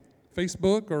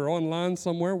Facebook or online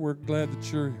somewhere, we're glad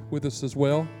that you're with us as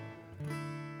well.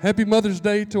 Happy Mother's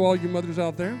Day to all you mothers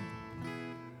out there.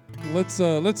 Let's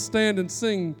stand and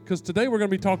sing, because today we're going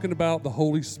to be talking about the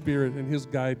Holy Spirit and His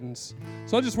guidance.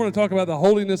 So I just want to talk about the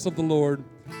holiness of the Lord.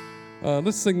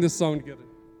 Let's sing this song together.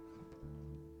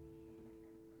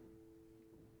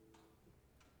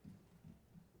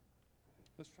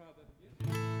 Let's try that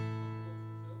again.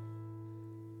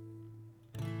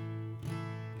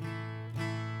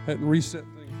 Had to reset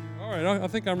things here. All right, I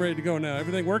think I'm ready to go now.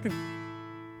 Everything working?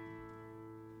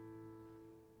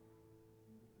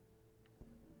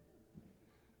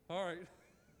 All right.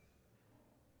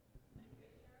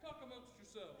 Talk amongst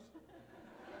yourselves.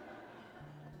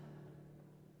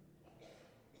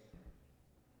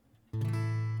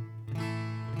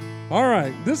 All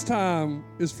right, this time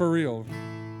is for real.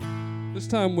 This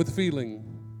time with feeling.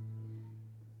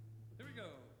 Here we go.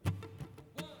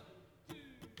 1,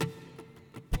 2,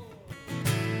 4.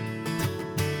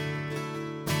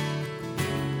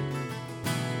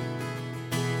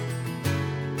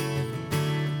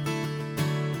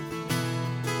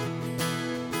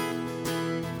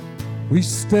 We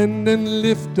stand and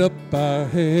lift up our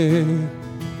head,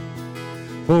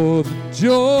 for the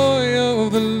joy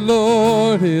of the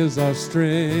Lord is our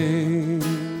strength.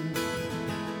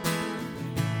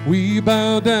 We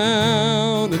bow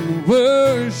down and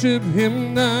worship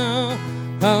Him now.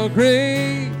 How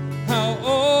great, how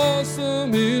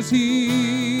awesome is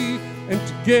He, and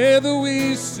together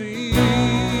we sing.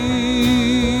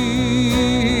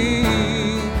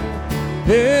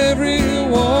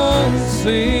 Everyone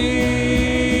sing.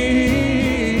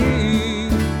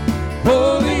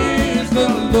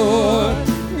 Lord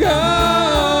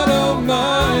God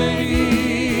Almighty,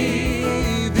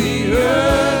 the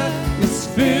earth is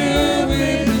filled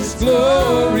with His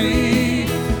glory.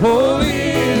 Holy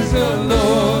is the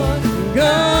Lord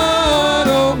God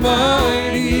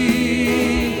Almighty,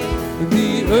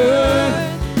 the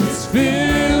earth is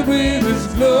filled with His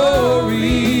glory.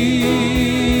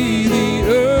 The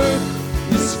earth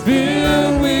is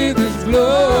filled with His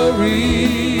glory.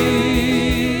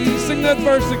 Sing that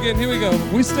verse again. Here we go.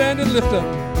 We stand and lift up.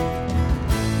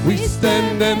 We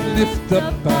stand and lift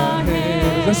up our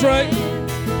hands. That's right.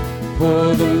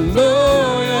 For the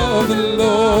glory of the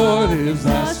Lord is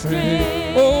our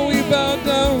strength. Oh, we bow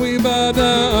down, we bow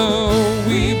down,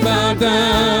 we bow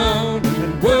down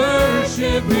and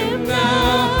worship Him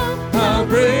now. How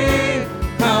great,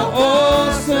 how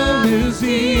awesome is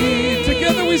He.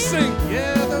 Together we sing.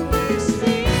 Together we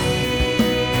sing.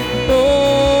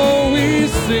 Oh, we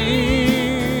sing.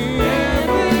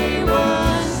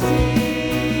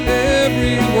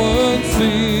 Everyone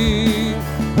sing.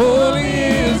 Holy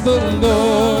is the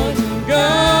Lord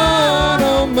God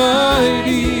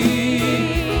Almighty.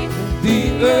 The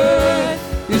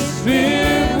earth is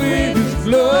filled with His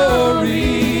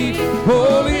glory.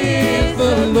 Holy is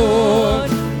the Lord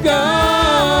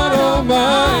God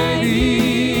Almighty.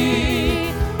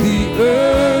 The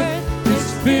earth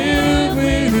is filled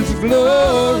with His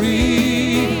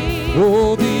glory.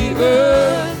 Oh, the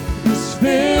earth is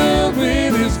filled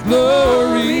with His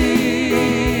glory.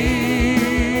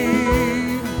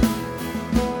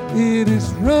 It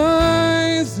is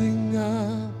rising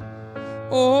up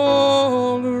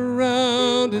all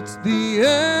around. It's the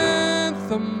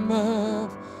anthem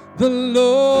of the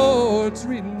Lord's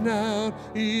renown.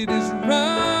 It is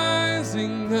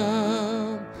rising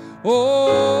up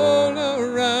all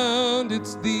around.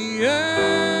 It's the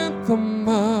anthem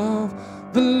of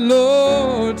the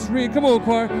Lord's renown. Come on,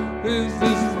 choir. Is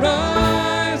this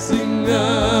rising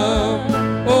up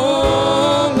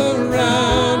all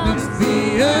around? It's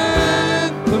the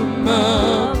anthem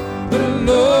of the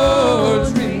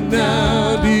Lord's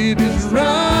renown. It is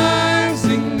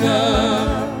rising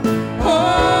up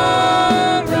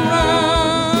all around.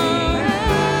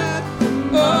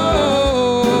 Oh,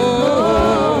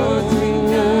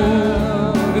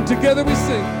 and together we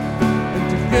sing. And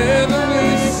together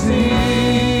we sing.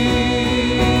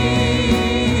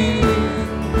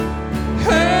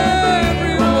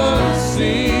 Everyone sing.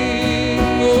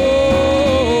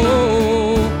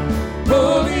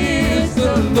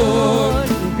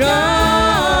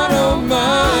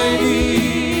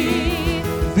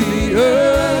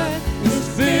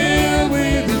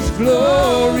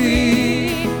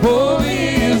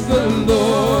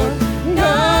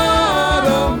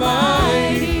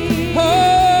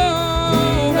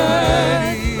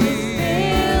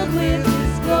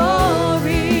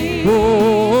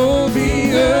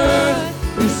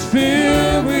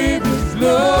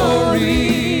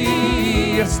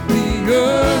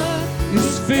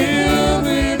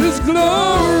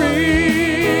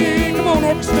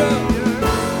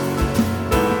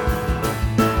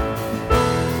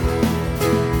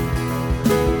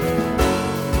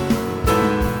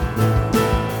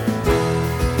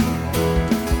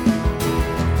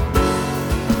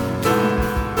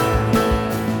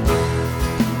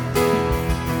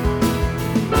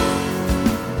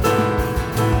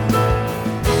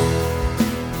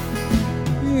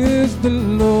 The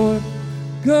Lord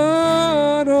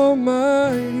God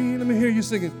Almighty. Let me hear you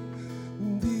singing.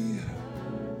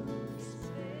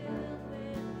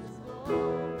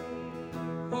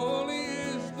 Holy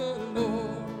is the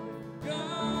Lord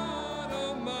God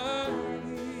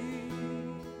Almighty.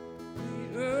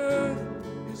 The earth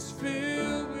is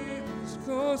filled with His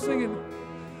glory. Singing.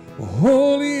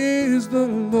 Holy is the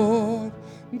Lord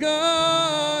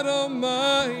God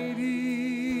Almighty.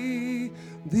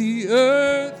 The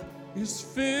earth is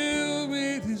filled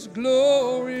with His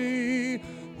glory.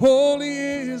 Holy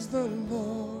is the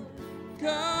Lord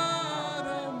God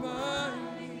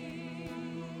Almighty.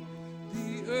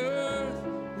 The earth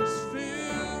is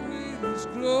filled with His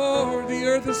glory. The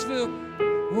earth is filled.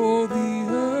 Oh, the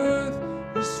earth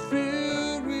is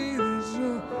filled with His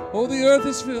glory. Oh, the earth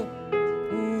is filled.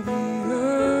 Oh, the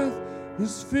earth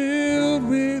is filled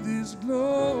with His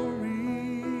glory.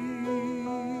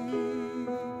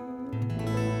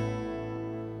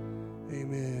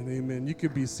 Amen. You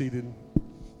could be seated.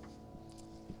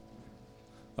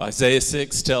 Isaiah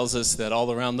 6 tells us that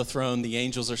all around the throne the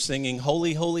angels are singing,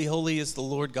 "Holy, holy, holy is the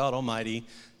Lord God Almighty.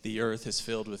 The earth is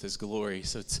filled with His glory."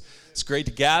 So it's great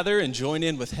to gather and join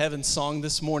in with heaven's song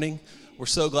this morning. We're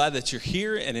so glad that you're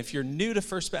here, and if you're new to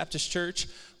First Baptist Church,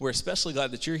 we're especially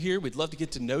glad that you're here. We'd love to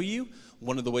get to know you.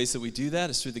 One of the ways that we do that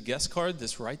is through the guest card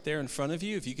that's right there in front of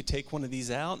you. If you could take one of these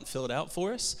out and fill it out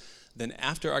for us. Then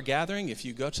after our gathering, if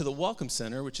you go to the Welcome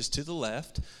Center, which is to the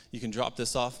left, you can drop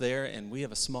this off there, and we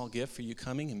have a small gift for you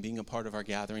coming and being a part of our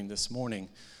gathering this morning.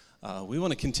 We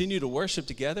want to continue to worship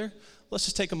together. Let's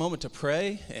just take a moment to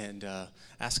pray and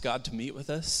ask God to meet with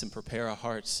us and prepare our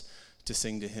hearts to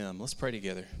sing to Him. Let's pray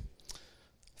together.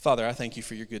 Father, I thank You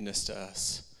for Your goodness to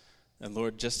us. And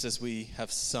Lord, just as we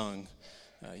have sung,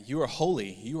 You are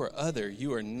holy, You are other,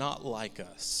 You are not like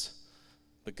us.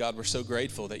 But God, we're so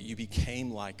grateful that You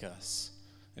became like us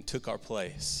and took our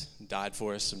place, and died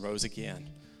for us and rose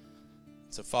again.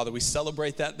 So Father, we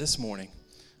celebrate that this morning.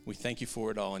 We thank You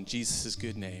for it all in Jesus'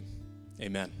 good name.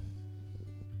 Amen.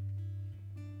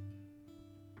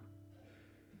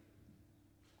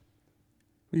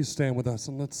 Please stand with us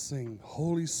and let's sing,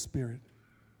 Holy Spirit.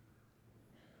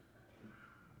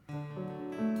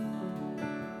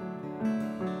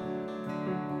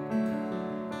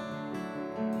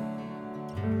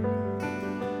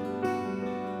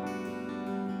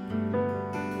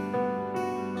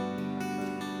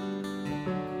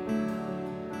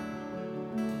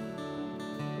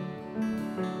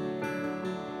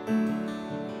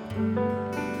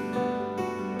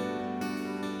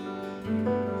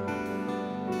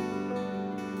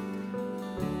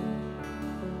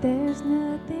 There's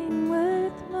nothing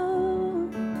worth more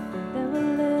that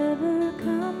will ever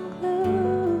come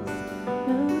close.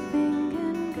 Nothing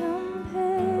can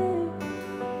compare.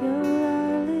 You're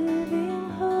our living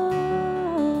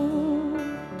hope.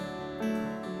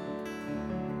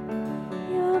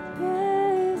 Your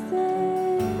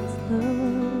presence,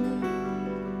 Lord.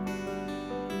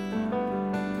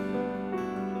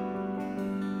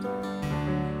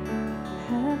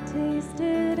 Have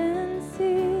tasted and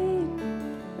seen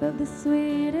of the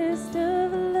sweetest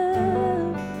of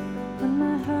love, when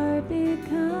my heart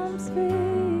becomes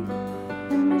free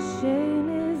and my shame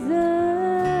is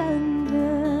undone.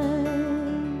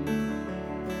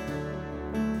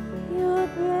 Your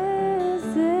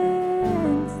presence,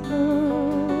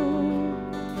 Lord.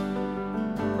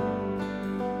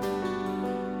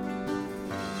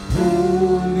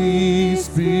 Holy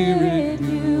Spirit,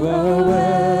 You are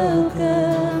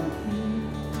welcome.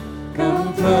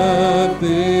 Come flood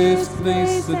this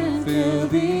place and fill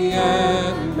the atmosphere.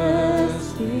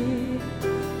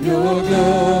 Your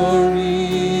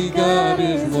glory, God,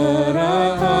 is what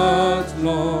our hearts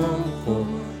long for.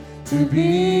 To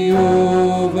be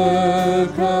overcome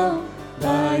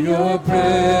by Your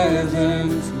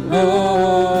presence,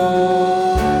 Lord.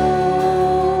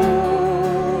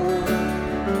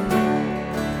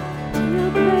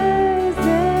 Your presence,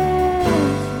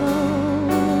 Lord.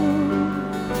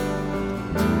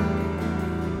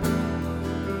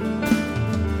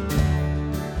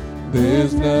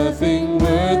 There's nothing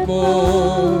worth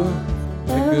more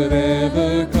that could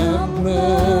ever come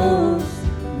close.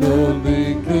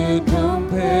 Nothing could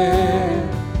compare.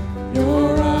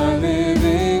 You're our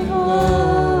living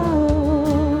hope.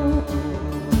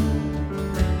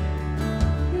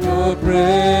 your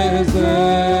presence,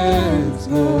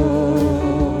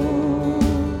 Lord.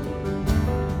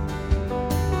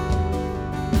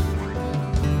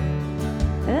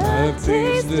 I've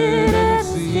tasted and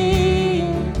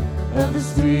seen of the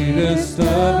sweetest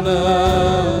of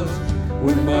loves,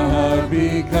 when my heart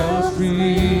becomes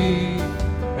free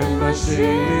and my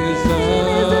shame is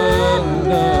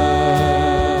undone.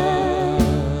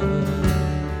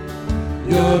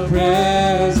 Your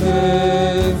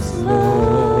presence,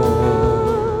 Lord.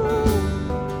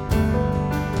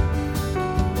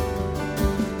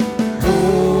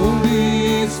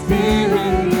 Holy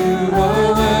Spirit, you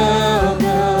are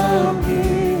welcome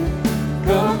here.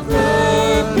 Come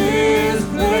flood this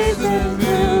place and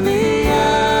fill the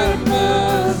atmosphere.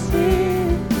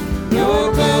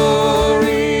 Your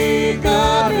glory,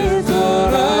 God, is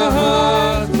what our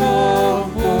hearts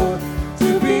long for,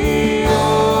 to be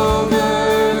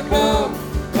overcome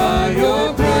by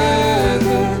your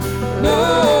presence,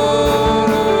 Lord.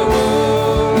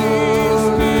 Holy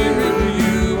Spirit,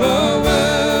 you are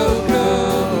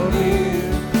welcome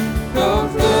here. Come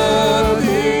flood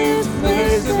this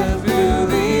place and fill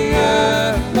the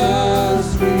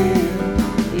atmosphere.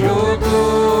 Your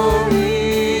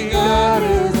glory, God,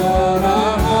 is what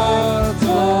our hearts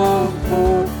long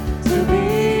for, to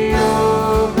be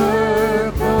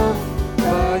overcome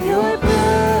by your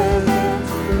presence,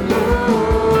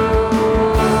 Lord.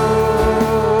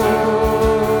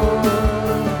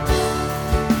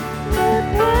 Your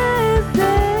presence,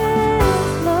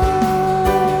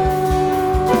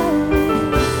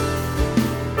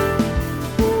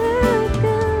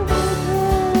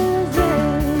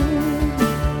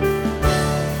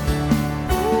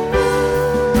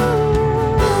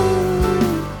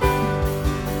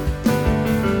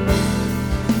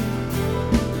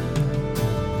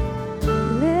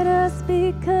 Let us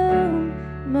become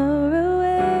more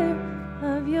aware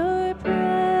of your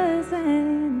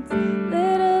presence.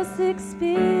 Let us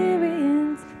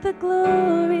experience the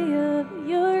glory of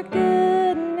your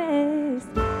goodness.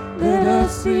 Let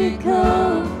us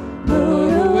become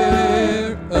more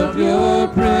aware of your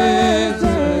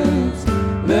presence.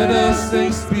 Let us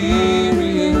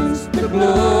experience the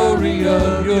glory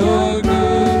of your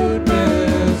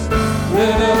goodness.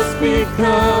 Let us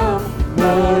become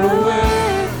more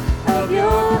aware of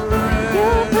your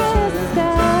presence.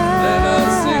 Let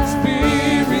us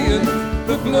experience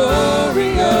the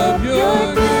glory of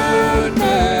your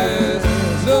goodness,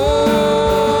 Lord.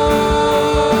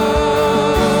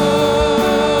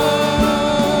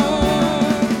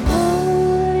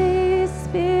 Holy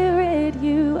Spirit,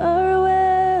 you are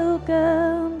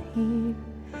welcome here.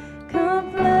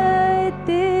 Come flood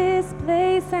this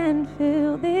place and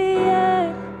fill the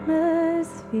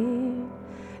atmosphere.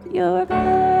 Your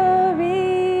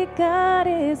glory, God,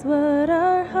 is what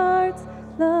our hearts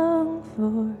long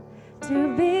for,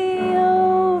 to be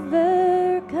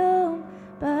overcome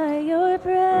by your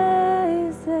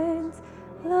presence,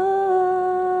 Lord.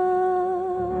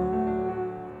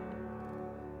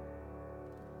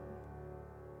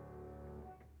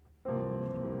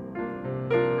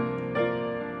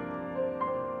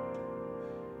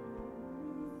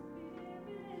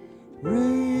 Rain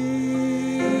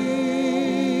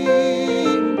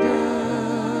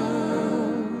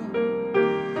down,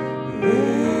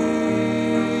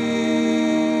 rain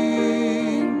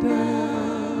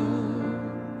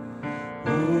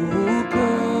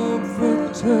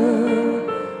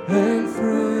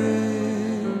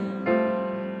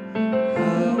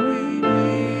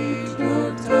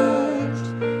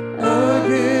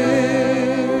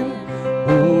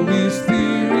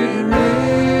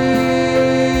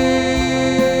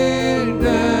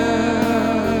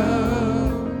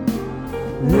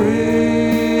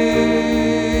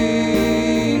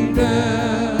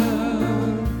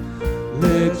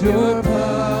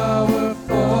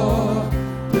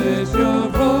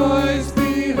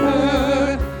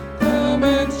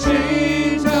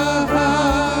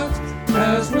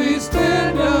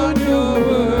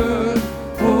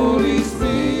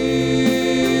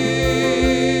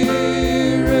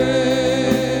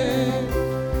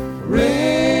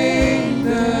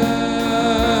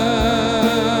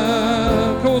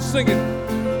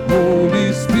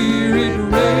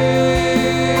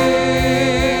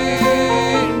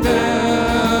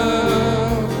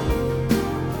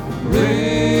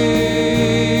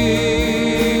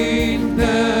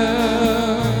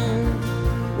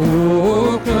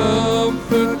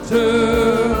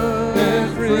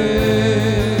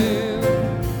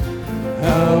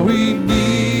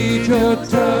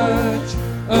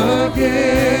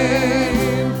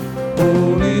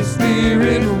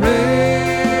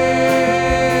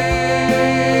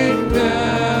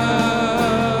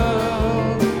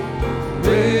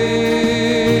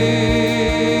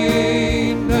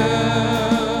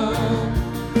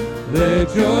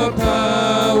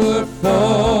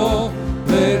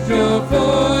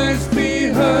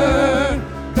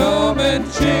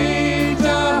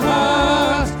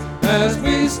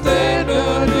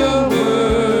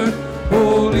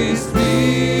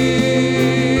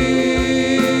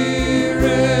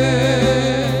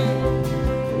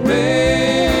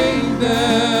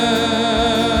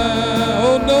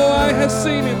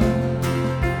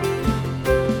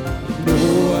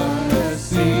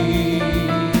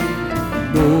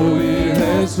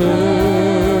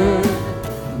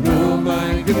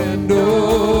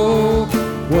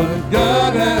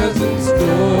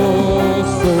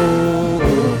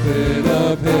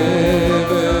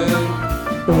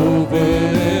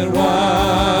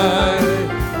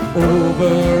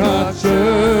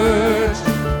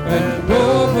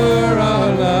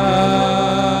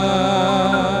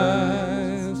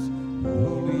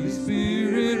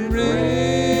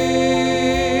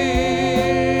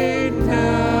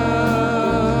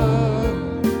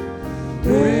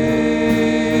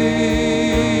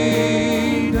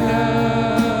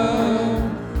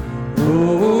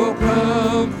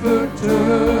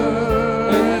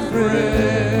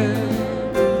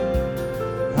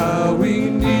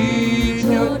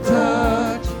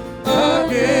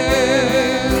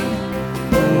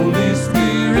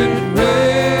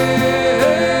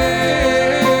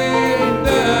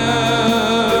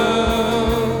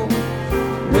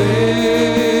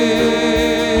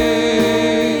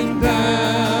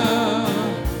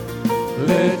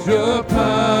Let your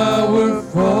power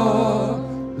fall,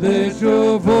 let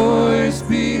your voice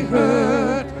be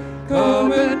heard.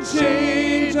 Come and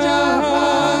change our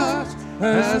hearts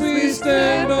as we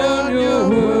stand on your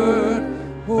word.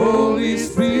 Holy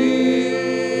Spirit,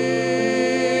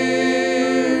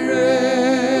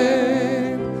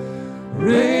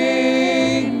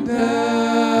 rain down.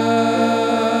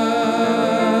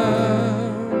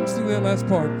 Sing that last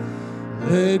part.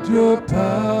 Let your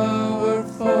power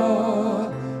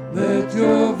fall, let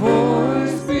your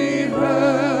voice be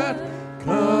heard.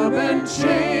 Come and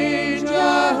change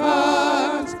our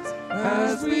hearts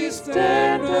as we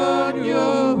stand on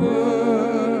your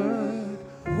word.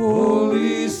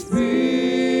 Holy Spirit,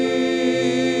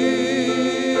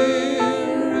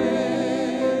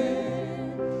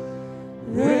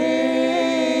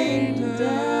 rain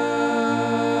down.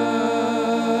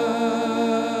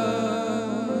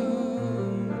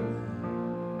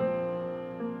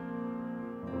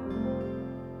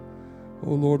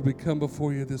 Oh Lord, we come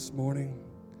before you this morning,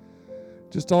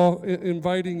 just all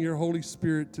inviting your Holy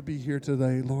Spirit to be here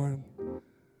today, Lord.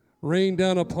 Rain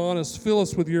down upon us, fill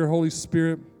us with your Holy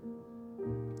Spirit,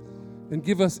 and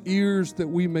give us ears that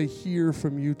we may hear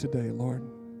from you today, Lord.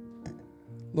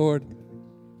 Lord,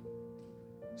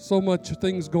 so much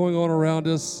things going on around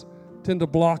us tend to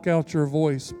block out your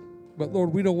voice, but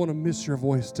Lord, we don't want to miss your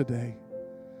voice today.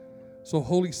 So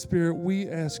Holy Spirit, we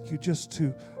ask you just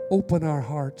to open our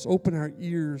hearts, open our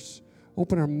ears,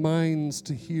 open our minds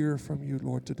to hear from you,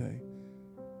 Lord, today.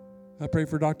 I pray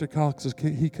for Dr. Cox as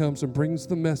he comes and brings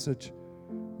the message.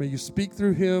 May you speak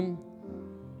through him.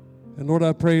 And Lord,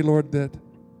 I pray, Lord, that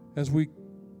as we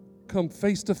come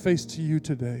face to face to you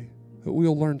today, that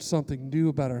we'll learn something new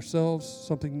about ourselves,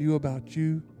 something new about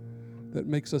you that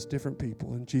makes us different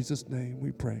people. In Jesus' name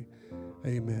we pray.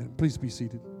 Amen. Please be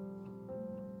seated.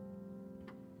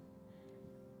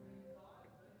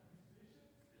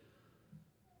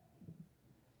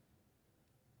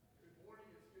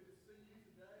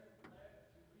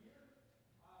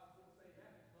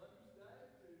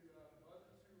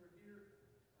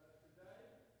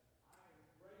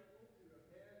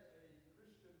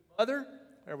 Mother.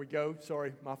 There we go.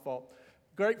 Sorry, my fault.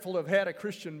 Grateful to have had a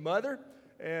Christian mother,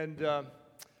 and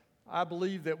I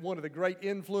believe that one of the great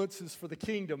influences for the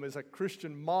kingdom is a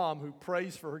Christian mom who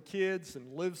prays for her kids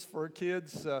and lives for her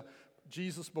kids,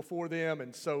 Jesus before them.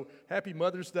 And so happy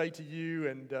Mother's Day to you,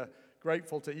 and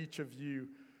grateful to each of you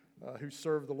who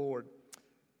serve the Lord.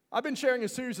 I've been sharing a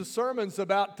series of sermons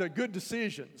about good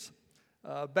decisions,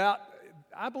 I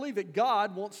believe that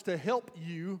God wants to help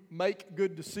you make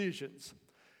good decisions.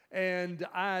 And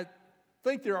I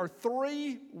think there are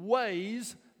 3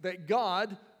 ways that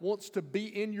God wants to be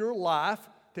in your life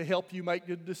to help you make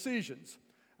good decisions.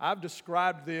 I've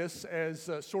described this as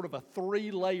sort of a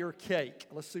 3-layer cake.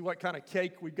 Let's see what kind of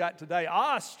cake we've got today.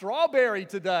 Strawberry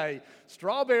today.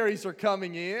 Strawberries are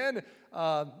coming in.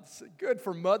 Good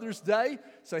for Mother's Day.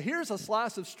 So here's a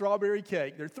slice of strawberry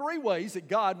cake. There are 3 ways that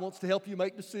God wants to help you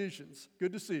make decisions,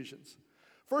 good decisions.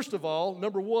 First of all,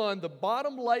 number 1, the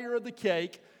bottom layer of the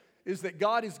cake is that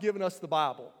God has given us the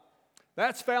Bible.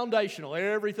 That's foundational.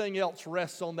 Everything else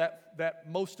rests on that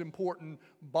most important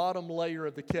bottom layer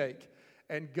of the cake.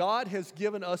 And God has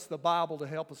given us the Bible to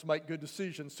help us make good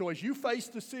decisions. So as you face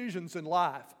decisions in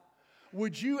life,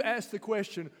 would you ask the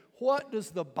question, what does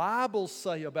the Bible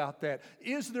say about that?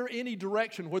 Is there any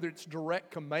direction, whether it's direct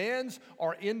commands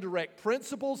or indirect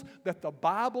principles, that the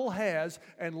Bible has?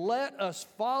 And let us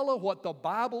follow what the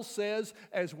Bible says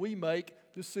as we make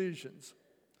decisions.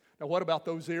 Now, what about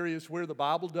those areas where the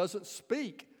Bible doesn't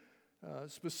speak?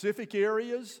 Specific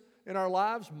areas in our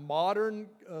lives, modern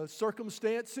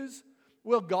circumstances?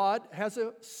 Well, God has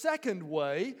a second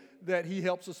way that He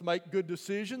helps us make good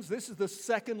decisions. This is the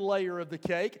second layer of the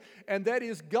cake, and that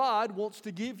is God wants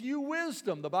to give you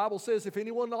wisdom. The Bible says if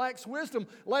anyone lacks wisdom,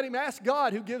 let him ask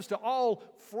God, who gives to all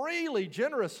freely,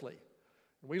 generously.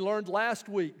 We learned last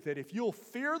week that if you'll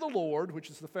fear the Lord, which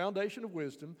is the foundation of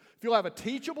wisdom, if you'll have a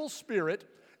teachable spirit,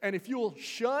 and if you'll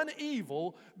shun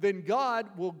evil, then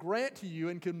God will grant to you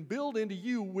and can build into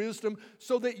you wisdom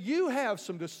so that you have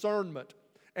some discernment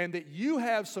and that you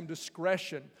have some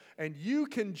discretion and you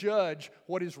can judge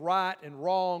what is right and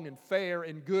wrong and fair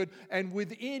and good. And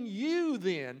within you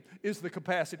then is the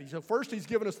capacity. So first He's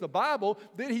given us the Bible,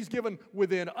 then He's given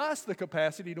within us the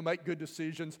capacity to make good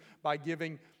decisions by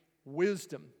giving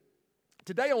wisdom.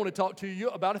 Today I want to talk to you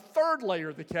about a third layer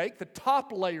of the cake, the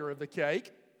top layer of the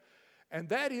cake. And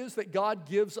that is that God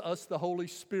gives us the Holy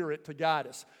Spirit to guide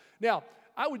us. Now,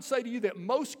 I would say to you that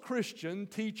most Christian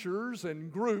teachers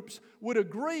and groups would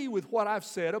agree with what I've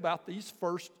said about these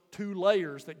first two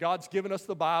layers, that God's given us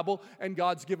the Bible and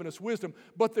God's given us wisdom.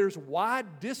 But there's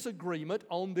wide disagreement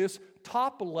on this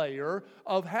top layer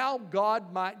of how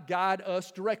God might guide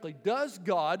us directly. Does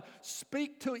God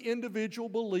speak to individual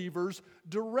believers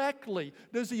directly?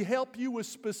 Does He help you with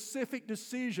specific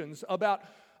decisions about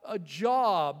a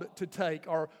job to take,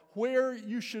 or where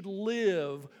you should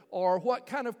live, or what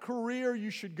kind of career you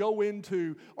should go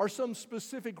into, or some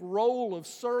specific role of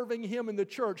serving Him in the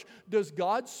church? Does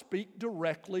God speak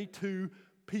directly to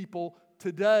people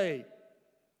today?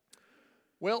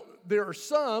 Well, there are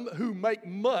some who make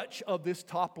much of this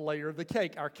top layer of the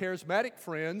cake. Our charismatic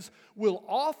friends will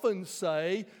often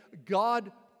say,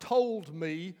 God told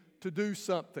me to do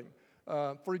something.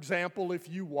 For example, if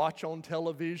you watch on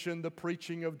television the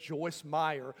preaching of Joyce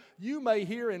Meyer, you may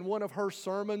hear in one of her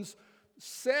sermons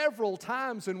several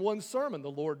times in one sermon, the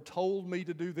Lord told me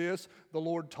to do this, the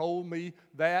Lord told me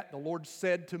that, the Lord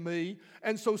said to me.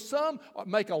 And so some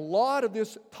make a lot of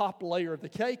this top layer of the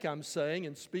cake, I'm saying,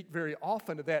 and speak very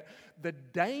often to that. The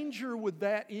danger with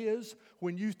that is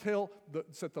when you tell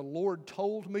that the Lord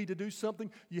told me to do something,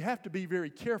 you have to be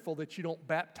very careful that you don't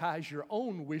baptize your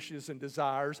own wishes and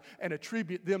desires and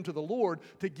attribute them to the Lord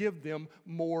to give them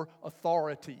more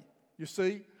authority. You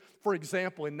see? For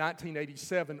example, in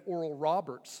 1987, Oral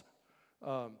Roberts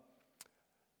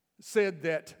said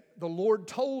that the Lord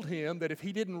told him that if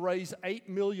he didn't raise $8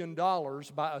 million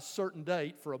by a certain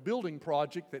date for a building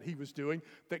project that he was doing,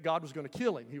 that God was going to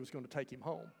kill him. He was going to take him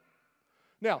home.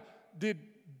 Now, did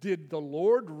the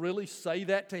Lord really say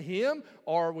that to him,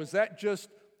 or was that just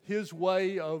his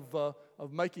way of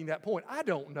making that point? I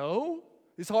don't know.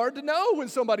 It's hard to know when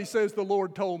somebody says the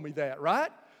Lord told me that,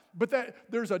 right? But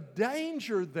there's a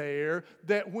danger there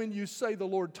that when you say the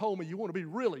Lord told me, you want to be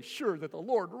really sure that the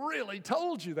Lord really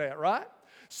told you that, right?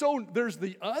 So there's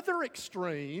the other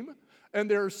extreme, and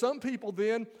there are some people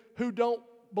then who don't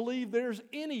believe there's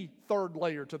any third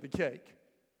layer to the cake.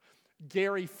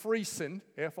 Gary Friesen,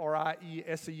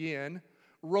 Friesen,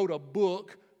 wrote a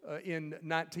book in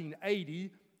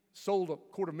 1980, sold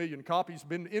 250,000 copies,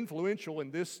 been influential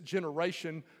in this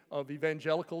generation of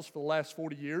evangelicals for the last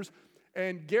 40 years.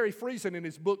 And Gary Friesen, in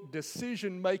his book,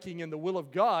 Decision Making in the Will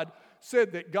of God,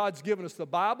 said that God's given us the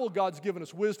Bible, God's given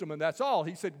us wisdom, and that's all.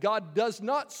 He said God does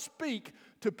not speak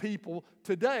to people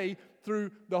today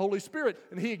through the Holy Spirit.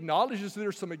 And he acknowledges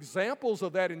there's some examples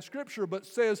of that in Scripture, but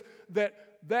says that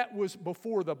that was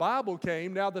before the Bible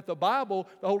came. Now that the Bible,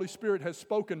 the Holy Spirit has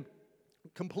spoken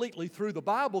completely through the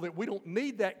Bible, that we don't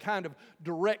need that kind of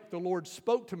direct, the Lord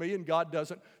spoke to me, and God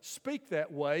doesn't speak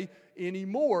that way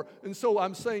anymore. And so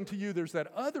I'm saying to you, there's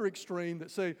that other extreme that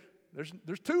say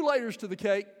there's two layers to the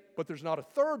cake, but there's not a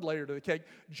third layer to the cake.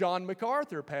 John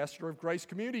MacArthur, pastor of Grace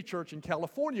Community Church in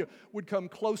California, would come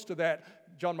close to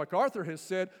that. John MacArthur has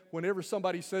said, whenever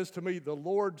somebody says to me, the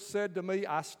Lord said to me,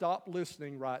 I stop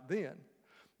listening right then.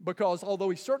 Because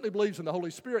although he certainly believes in the Holy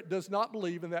Spirit, does not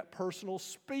believe in that personal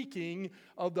speaking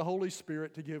of the Holy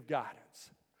Spirit to give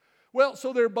guidance. Well,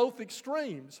 so they're both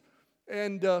extremes.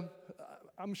 And I'm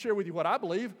going to share with you what I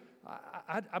believe.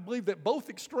 I believe that both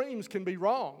extremes can be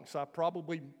wrong. So I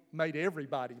probably made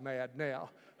everybody mad now.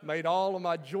 Made all of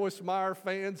my Joyce Meyer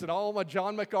fans and all my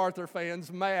John MacArthur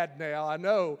fans mad now, I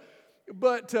know.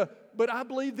 But I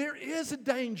believe there is a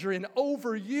danger in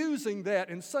overusing that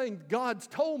and saying God's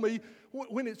told me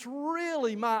when it's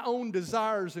really my own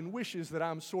desires and wishes that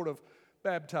I'm sort of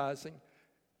baptizing.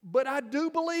 But I do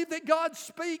believe that God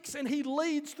speaks and He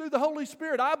leads through the Holy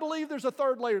Spirit. I believe there's a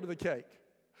third layer to the cake.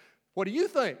 What do you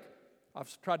think?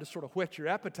 I've tried to sort of whet your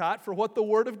appetite for what the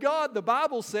Word of God, the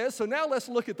Bible says. So now let's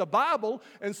look at the Bible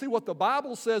and see what the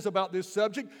Bible says about this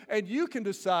subject. And you can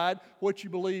decide what you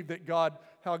believe that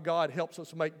how God helps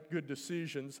us make good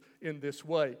decisions in this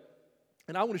way.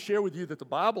 And I want to share with you that the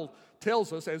Bible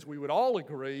tells us, as we would all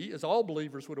agree, as all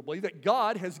believers would believe, that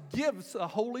God has given us the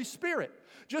Holy Spirit.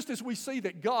 Just as we see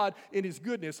that God, in His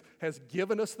goodness, has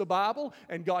given us the Bible,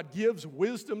 and God gives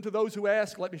wisdom to those who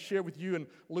ask. Let me share with you in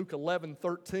Luke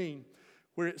 11:13,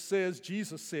 where it says,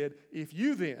 Jesus said, if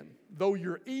you then, though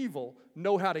you're evil,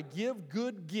 know how to give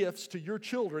good gifts to your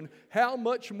children, how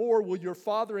much more will your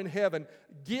Father in heaven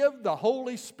give the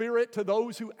Holy Spirit to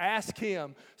those who ask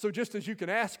Him? So just as you can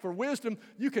ask for wisdom,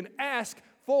 you can ask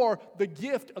for the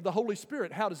gift of the Holy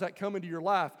Spirit. How does that come into your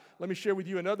life? Let me share with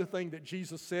you another thing that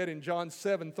Jesus said in John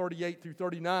 7:38 through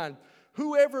 39.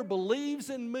 Whoever believes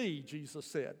in me, Jesus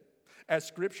said, as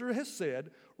Scripture has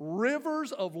said,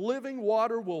 rivers of living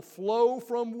water will flow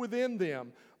from within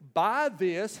them. By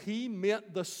this he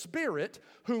meant the Spirit,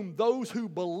 whom those who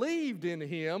believed in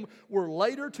him were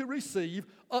later to receive.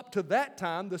 Up to that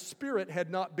time, the Spirit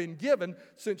had not been given,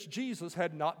 since Jesus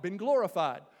had not been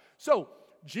glorified. So,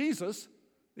 Jesus,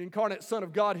 the incarnate Son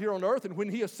of God here on earth, and when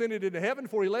he ascended into heaven,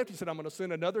 before he left, he said, I'm going to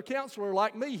send another counselor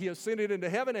like me. He ascended into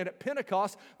heaven, and at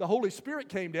Pentecost, the Holy Spirit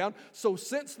came down. So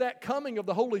since that coming of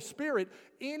the Holy Spirit,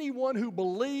 anyone who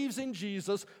believes in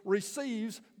Jesus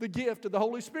receives the gift of the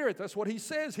Holy Spirit. That's what he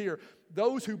says here.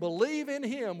 Those who believe in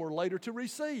him were later to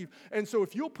receive. And so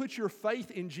if you'll put your faith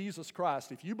in Jesus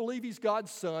Christ, if you believe he's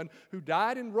God's Son who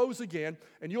died and rose again,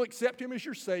 and you'll accept him as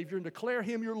your Savior and declare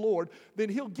him your Lord, then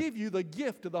he'll give you the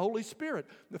gift of the Holy Spirit.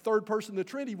 The third person of the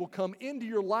Trinity will come into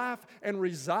your life and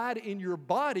reside in your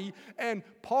body, and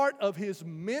part of his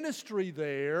ministry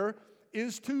there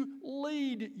is to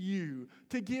lead you,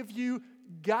 to give you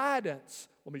guidance.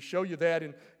 Let me show you that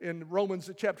in Romans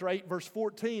chapter 8, verse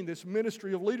 14, this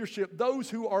ministry of leadership. Those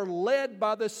who are led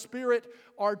by the Spirit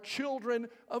are children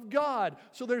of God.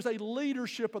 So there's a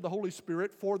leadership of the Holy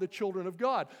Spirit for the children of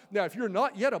God. Now, if you're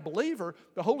not yet a believer,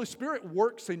 the Holy Spirit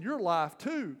works in your life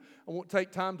too. I won't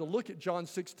take time to look at John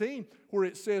 16, where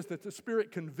it says that the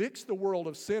Spirit convicts the world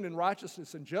of sin and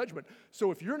righteousness and judgment.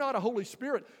 So if you're not a Holy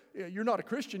Spirit, you're not a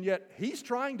Christian yet, he's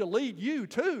trying to lead you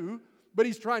too. But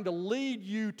he's trying to lead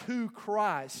you to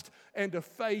Christ and to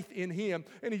faith in him.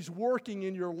 And he's working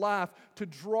in your life to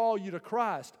draw you to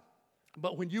Christ.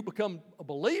 But when you become a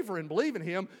believer and believe in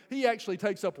him, he actually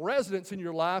takes up residence in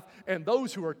your life. And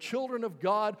those who are children of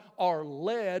God are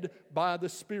led by the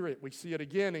Spirit. We see it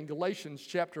again in Galatians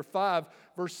chapter 5,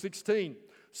 verse 16.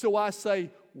 So I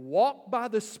say, walk by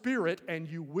the Spirit, and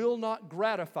you will not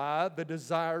gratify the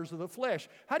desires of the flesh.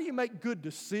 How do you make good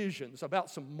decisions about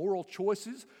some moral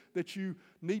choices that you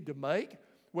need to make?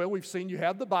 Well, we've seen you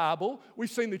have the Bible. We've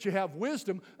seen that you have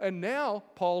wisdom. And now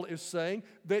Paul is saying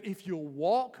that if you'll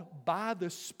walk by the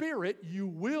Spirit, you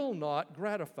will not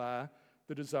gratify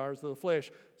the desires of the flesh.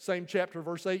 Same chapter,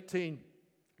 verse 18.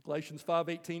 Galatians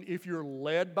 5:18, if you're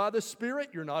led by the Spirit,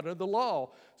 you're not under the law.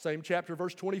 Same chapter,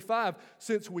 verse 25,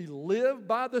 since we live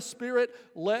by the Spirit,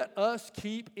 let us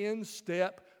keep in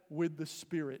step with the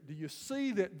Spirit. Do you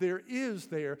see that there is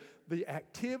the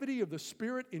activity of the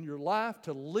Spirit in your life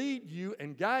to lead you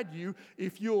and guide you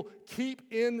if you'll keep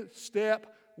in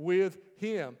step with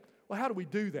him? Well, how do we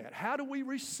do that? How do we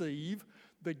receive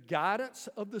the guidance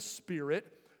of the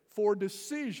Spirit for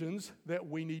decisions that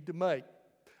we need to make?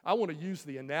 I want to use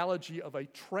the analogy of a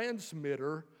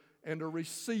transmitter and a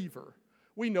receiver.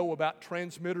 We know about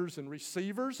transmitters and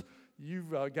receivers. You've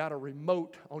got a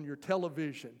remote on your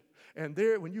television. And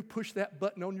there, when you push that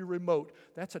button on your remote,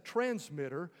 that's a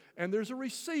transmitter, and there's a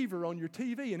receiver on your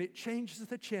TV, and it changes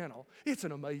the channel. It's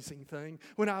an amazing thing.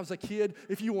 When I was a kid,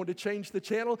 if you wanted to change the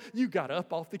channel, you got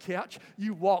up off the couch,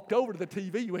 you walked over to the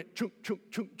TV, you went chunk, chunk,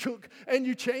 chunk, chunk, and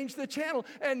you changed the channel.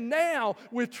 And now,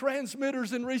 with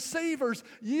transmitters and receivers,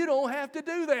 you don't have to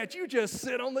do that. You just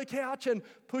sit on the couch and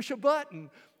push a button.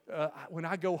 When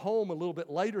I go home a little bit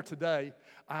later today,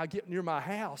 I get near my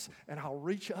house and I'll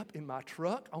reach up in my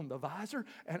truck on the visor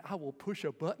and I will push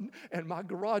a button and my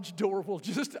garage door will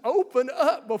just open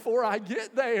up before I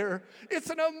get there. It's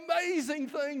an amazing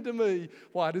thing to me.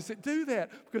 Why does it do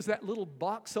that? Because that little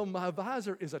box on my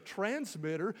visor is a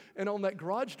transmitter, and on that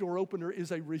garage door opener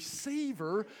is a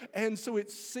receiver, and so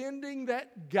it's sending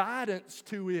that guidance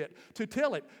to it to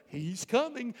tell it, he's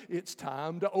coming, it's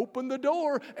time to open the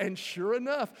door, and sure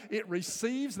enough, it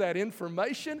receives that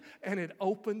information and it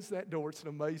opens that door. It's an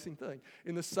amazing thing.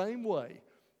 In the same way,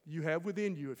 you have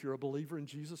within you, if you're a believer in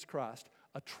Jesus Christ,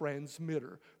 a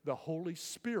transmitter. The Holy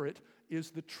Spirit is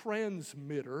the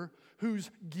transmitter who's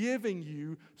giving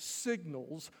you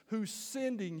signals, who's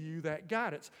sending you that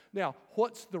guidance. Now,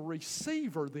 what's the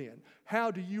receiver then?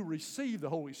 How do you receive the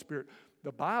Holy Spirit?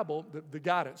 The Bible, the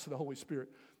guidance of the Holy Spirit.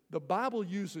 The Bible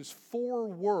uses 4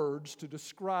 words to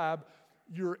describe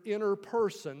your inner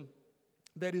person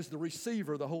that is the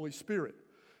receiver of the Holy Spirit.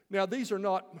 Now, these are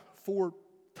not 4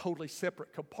 totally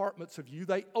separate compartments of you.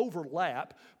 They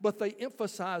overlap, but they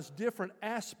emphasize different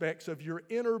aspects of your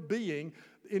inner being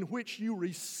in which you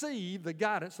receive the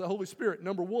guidance of the Holy Spirit.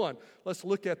 Number 1, let's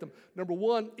look at them. Number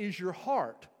 1 is your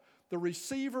heart. The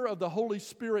receiver of the Holy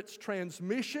Spirit's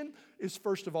transmission is,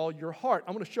 first of all, your heart.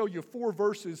 I'm going to show you 4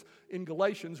 verses in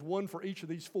Galatians, 1 for each of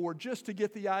these 4, just to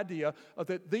get the idea of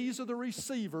that these are the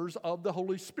receivers of the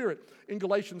Holy Spirit. In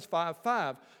Galatians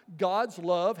 5:5, God's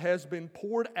love has been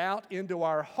poured out into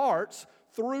our hearts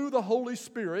through the Holy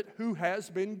Spirit who has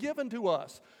been given to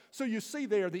us. So you see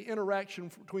there the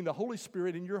interaction between the Holy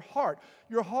Spirit and your heart.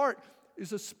 Your heart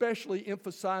is especially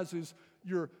emphasizes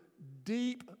your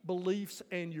deep beliefs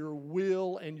and your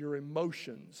will and your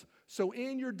emotions. So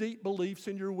in your deep beliefs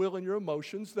and your will and your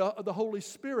emotions, the Holy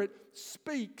Spirit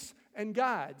speaks and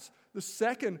guides. The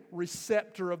second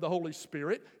receptor of the Holy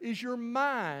Spirit is your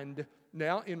mind.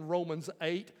 Now in Romans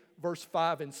 8, verse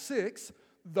 5 and 6,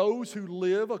 those who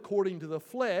live according to the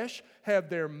flesh have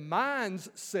their minds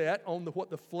set on what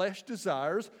the flesh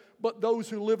desires, but those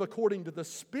who live according to the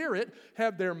Spirit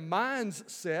have their minds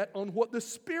set on what the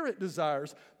Spirit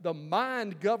desires. The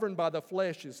mind governed by the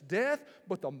flesh is death,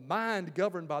 but the mind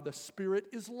governed by the Spirit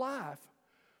is life.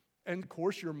 And of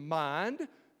course, your mind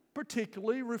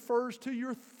particularly refers to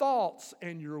your thoughts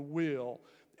and your will.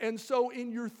 And so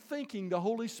in your thinking, the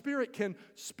Holy Spirit can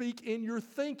speak in your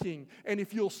thinking. And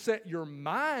if you'll set your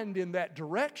mind in that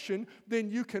direction, then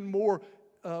you can more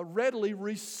readily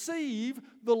receive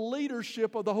the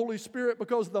leadership of the Holy Spirit,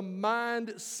 because the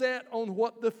mind set on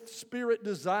what the Spirit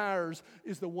desires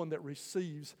is the one that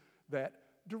receives that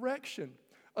direction.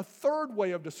 A third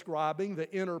way of describing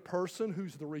the inner person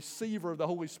who's the receiver of the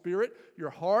Holy Spirit: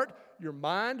 your heart, your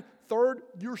mind. Third,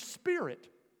 your spirit.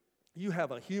 You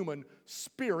have a human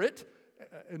spirit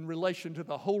in relation to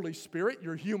the Holy Spirit.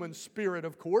 Your human spirit,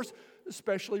 of course,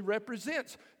 especially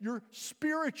represents your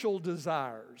spiritual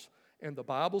desires. And the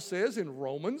Bible says in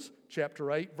Romans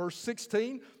chapter 8, verse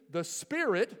 16, the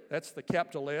Spirit, that's the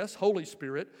capital S, Holy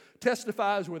Spirit,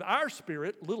 testifies with our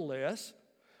spirit, little s,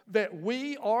 that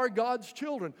we are God's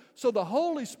children. So the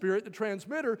Holy Spirit, the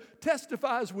transmitter,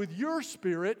 testifies with your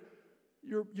spirit,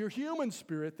 your human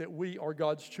spirit, that we are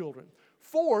God's children.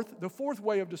 The fourth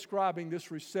way of describing this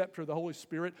receptor of the Holy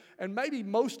Spirit, and maybe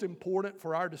most important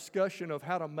for our discussion of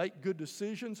how to make good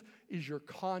decisions, is your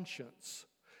conscience.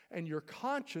 And your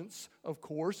conscience, of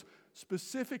course,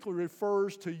 specifically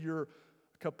refers to your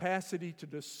capacity to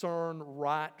discern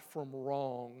right from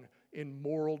wrong in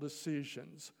moral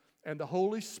decisions. And the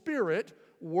Holy Spirit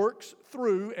works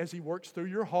through, as He works through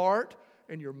your heart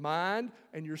and your mind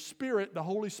and your spirit, the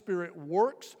Holy Spirit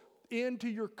works into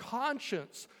your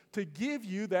conscience to give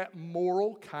you that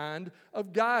moral kind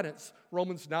of guidance.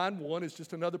 Romans 9:1 is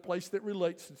just another place that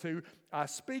relates to, I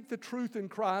speak the truth in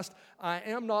Christ, I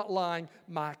am not lying,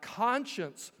 my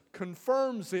conscience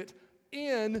confirms it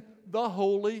in the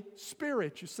Holy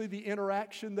Spirit. You see the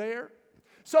interaction there?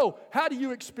 So, how do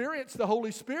you experience the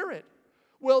Holy Spirit?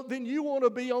 Well, then you want to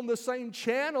be on the same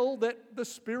channel that the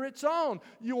Spirit's on.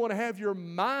 You want to have your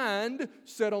mind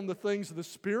set on the things of the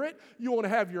Spirit. You want to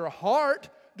have your heart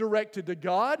directed to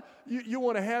God. You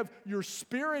want to have your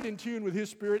spirit in tune with His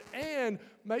Spirit. And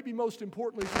maybe most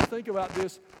importantly, as you think about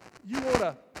this, you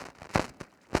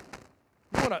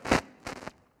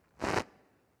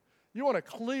want a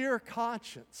clear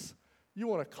conscience. You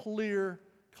want a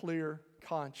clear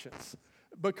conscience.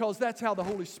 Because that's how the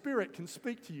Holy Spirit can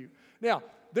speak to you. Now,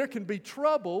 there can be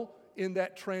trouble in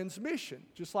that transmission.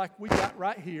 Just like we got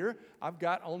right here, I've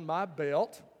got on my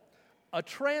belt a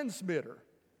transmitter.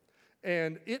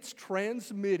 And it's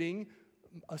transmitting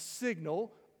a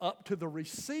signal up to the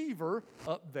receiver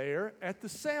up there at the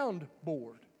sound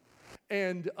board.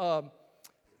 And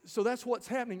so that's what's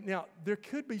happening. Now, there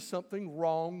could be something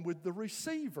wrong with the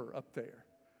receiver up there.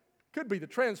 Could be the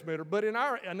transmitter, but in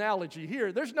our analogy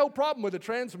here, there's no problem with the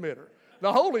transmitter.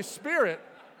 The Holy Spirit,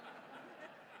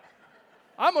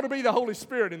 I'm going to be the Holy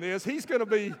Spirit in this. He's going to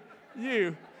be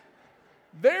you.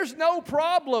 There's no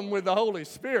problem with the Holy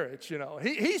Spirit, you know.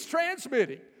 He's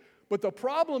transmitting. But the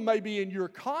problem may be in your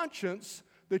conscience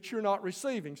that you're not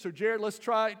receiving. So, Jared, let's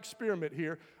try an experiment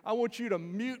here. I want you to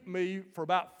mute me for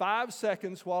about 5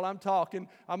 seconds while I'm talking.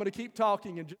 I'm going to keep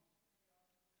talking and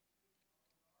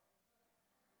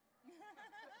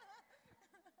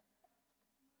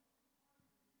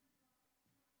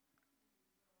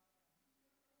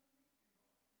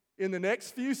in the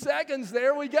next few seconds,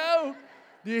 there we go.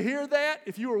 Do you hear that?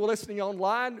 If you were listening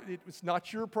online, it was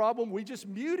not your problem. We just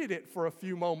muted it for a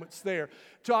few moments there.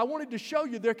 So I wanted to show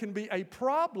you there can be a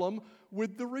problem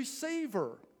with the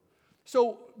receiver.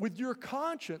 So with your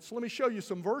conscience, let me show you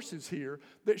some verses here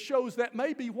that shows that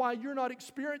may be why you're not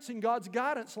experiencing God's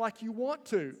guidance like you want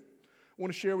to. I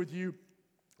want to share with you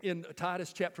in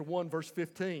Titus chapter 1, verse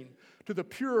 15. To the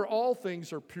pure, all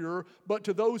things are pure, but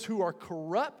to those who are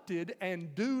corrupted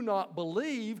and do not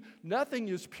believe, nothing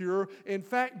is pure. In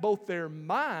fact, both their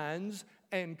minds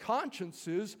and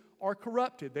consciences are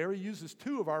corrupted. There he uses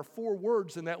 2 of our 4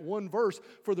 words in that one verse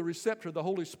for the receptor of the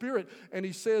Holy Spirit. And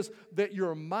he says that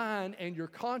your mind and your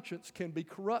conscience can be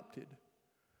corrupted.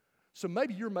 So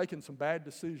maybe you're making some bad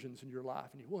decisions in your life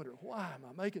and you wonder, why am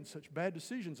I making such bad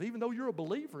decisions even though you're a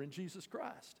believer in Jesus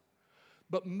Christ?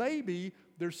 But maybe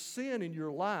there's sin in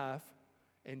your life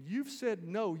and you've said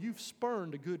no, you've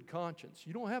spurned a good conscience.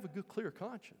 You don't have a good, clear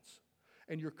conscience.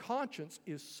 And your conscience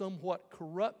is somewhat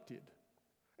corrupted.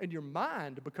 And your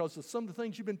mind, because of some of the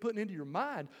things you've been putting into your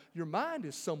mind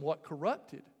is somewhat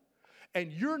corrupted.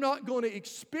 And you're not going to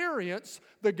experience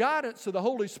the guidance of the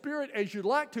Holy Spirit as you'd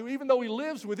like to, even though He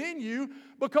lives within you,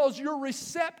 because your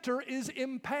receptor is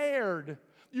impaired.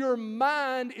 Your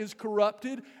mind is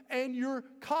corrupted, and your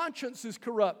conscience is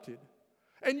corrupted.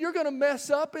 And you're going to mess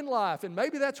up in life, and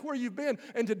maybe that's where you've been.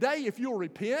 And today, if you'll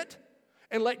repent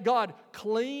and let God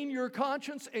clean your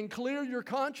conscience and clear your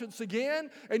conscience again,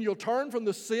 and you'll turn from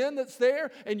the sin that's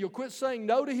there, and you'll quit saying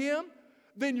no to Him,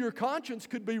 then your conscience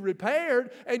could be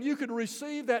repaired, and you could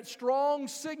receive that strong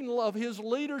signal of His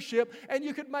leadership, and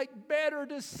you could make better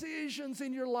decisions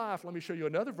in your life. Let me show you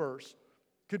another verse.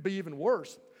 Could be even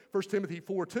worse. 1 Timothy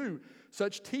 4:2,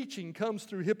 such teaching comes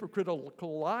through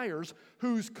hypocritical liars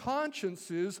whose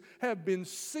consciences have been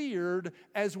seared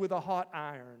as with a hot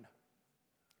iron.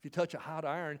 If you touch a hot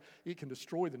iron, it can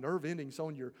destroy the nerve endings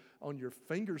on your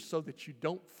fingers so that you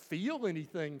don't feel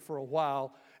anything for a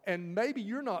while. And maybe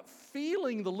you're not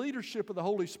feeling the leadership of the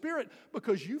Holy Spirit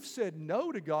because you've said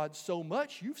no to God so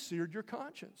much, you've seared your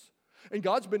conscience. And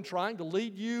God's been trying to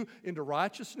lead you into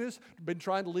righteousness, been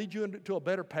trying to lead you into a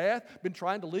better path, been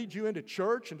trying to lead you into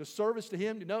church and to service to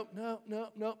Him.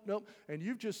 No. And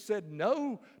you've just said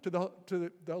no to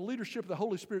the leadership of the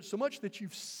Holy Spirit so much that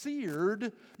you've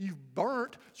seared, you've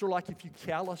burnt. Sort of like if you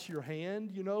callus your hand,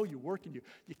 you work and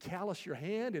you callus your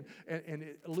hand and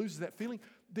it loses that feeling,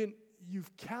 then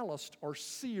you've calloused or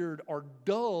seared or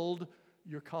dulled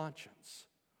your conscience.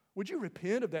 Would you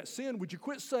repent of that sin? Would you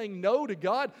quit saying no to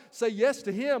God? Say yes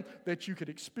to Him that you could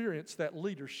experience that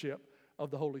leadership of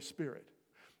the Holy Spirit.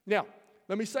 Now,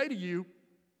 let me say to you,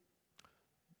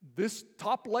 this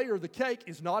top layer of the cake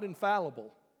is not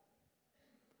infallible.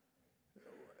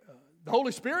 The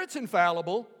Holy Spirit's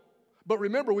infallible, but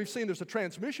remember, we've seen there's a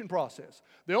transmission process.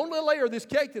 The only layer of this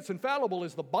cake that's infallible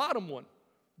is the bottom one,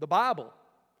 the Bible.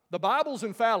 The Bible's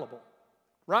infallible.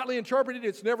 Rightly interpreted,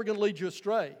 it's never going to lead you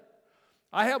astray.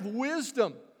 I have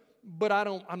wisdom, but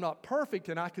I'm not perfect,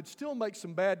 and I could still make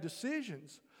some bad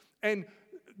decisions. And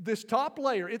this top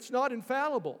layer, it's not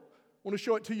infallible. I want to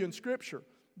show it to you in Scripture,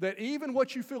 that even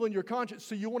what you feel in your conscience,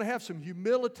 so you want to have some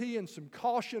humility and some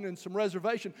caution and some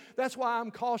reservation. That's why I'm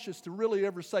cautious to really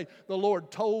ever say, the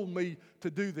Lord told me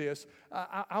to do this.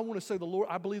 I want to say,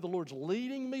 I believe the Lord's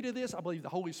leading me to this. I believe the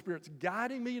Holy Spirit's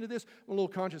guiding me into this. I'm a little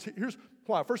conscious. Here's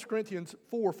why. 1 Corinthians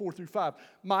 4:4-5.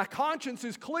 My conscience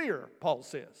is clear, Paul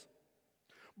says,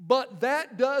 but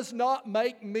that does not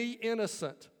make me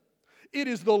innocent. It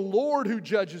is the Lord who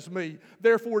judges me.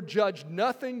 Therefore, judge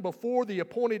nothing before the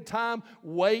appointed time.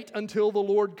 Wait until the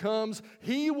Lord comes.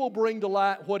 He will bring to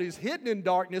light what is hidden in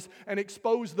darkness and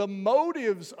expose the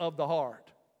motives of the heart.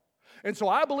 And so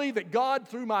I believe that God,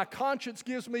 through my conscience,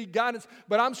 gives me guidance,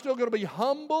 but I'm still going to be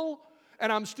humble,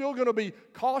 and I'm still going to be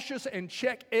cautious and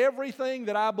check everything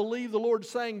that I believe the Lord's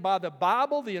saying by the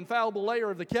Bible, the infallible layer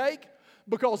of the cake.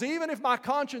 Because even if my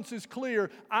conscience is clear,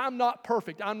 I'm not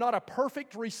perfect. I'm not a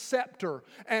perfect receptor.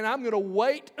 And I'm going to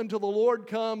wait until the Lord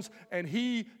comes and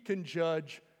He can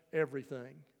judge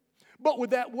everything. But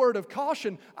with that word of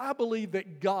caution, I believe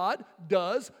that God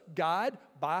does guide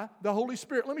by the Holy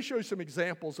Spirit. Let me show you some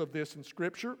examples of this in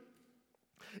Scripture.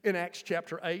 In Acts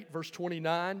chapter 8, verse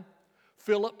 29,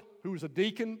 Philip, who was a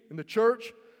deacon in the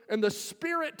church, and the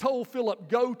Spirit told Philip,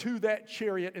 go to that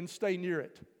chariot and stay near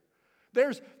it.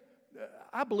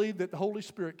 I believe that the Holy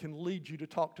Spirit can lead you to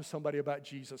talk to somebody about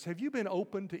Jesus. Have you been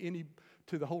open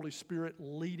to the Holy Spirit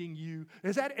leading you?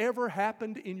 Has that ever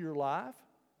happened in your life?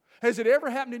 Has it ever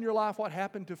happened in your life what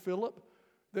happened to Philip?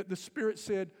 That the Spirit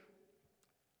said,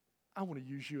 I want to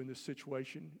use you in this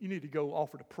situation. You need to go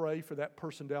offer to pray for that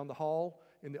person down the hall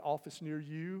in the office near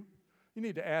you. You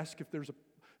need to ask if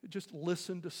just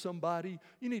listen to somebody.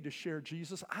 You need to share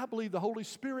Jesus. I believe the Holy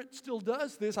Spirit still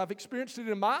does this. I've experienced it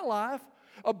in my life.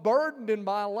 A burden in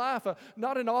my life,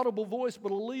 not an audible voice,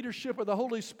 but a leadership of the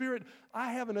Holy Spirit.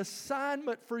 I have an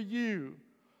assignment for you.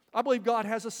 I believe God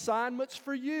has assignments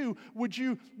for you. Would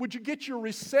you get your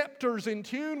receptors in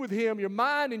tune with Him, your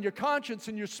mind and your conscience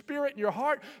and your spirit and your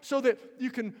heart, so that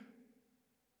you can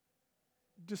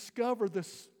discover the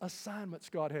assignments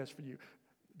God has for you?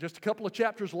 Just a couple of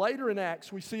chapters later in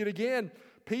Acts, we see it again.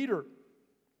 Peter,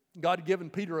 God had given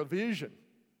Peter a vision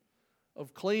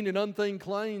of clean and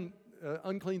unclean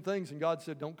things, and God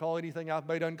said, don't call anything I've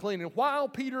made unclean. And while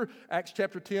Peter, Acts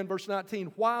chapter 10, verse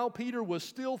 19, while Peter was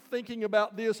still thinking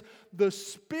about this, the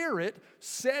Spirit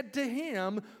said to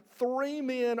him, 3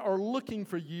 men are looking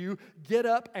for you. Get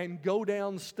up and go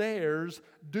downstairs.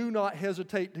 Do not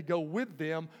hesitate to go with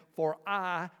them, for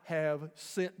I have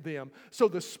sent them. So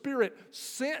the Spirit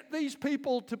sent these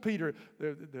people to Peter.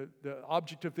 The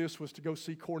object of this was to go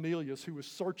see Cornelius, who was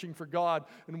searching for God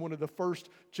and one of the first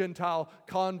Gentile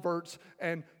converts.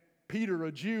 And Peter,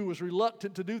 a Jew, was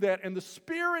reluctant to do that. And the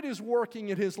Spirit is working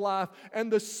in his life.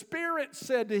 And the Spirit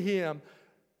said to him,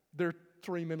 there are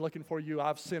 3 men looking for you.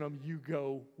 I've sent them. You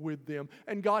go with them.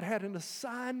 And God had an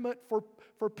assignment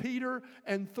for Peter.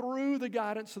 And through the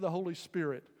guidance of the Holy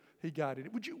Spirit, He guided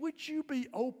it. Would you be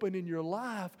open in your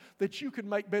life that you could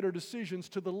make better decisions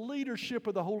to the leadership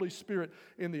of the Holy Spirit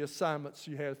in the assignments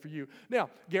you have for you? Now,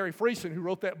 Gary Friesen, who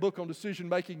wrote that book on decision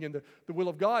making and the will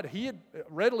of God, he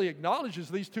readily acknowledges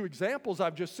these 2 examples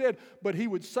I've just said, but he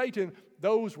would say to him,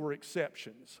 those were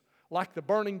exceptions. Like the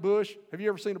burning bush. Have you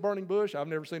ever seen a burning bush? I've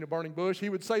never seen a burning bush. He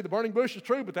would say the burning bush is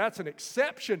true, but that's an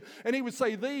exception. And he would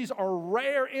say these are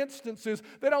rare instances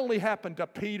that only happen to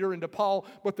Peter and to Paul,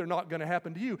 but they're not going to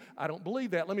happen to you. I don't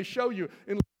believe that. Let me show you.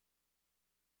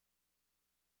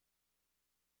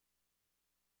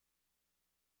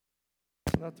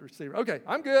 Not the receiver. Okay,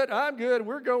 I'm good.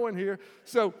 We're going here.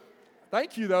 So,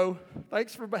 thank you, though.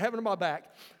 Thanks for having my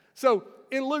back. So,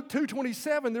 in Luke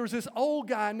 2:27, there was this old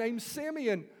guy named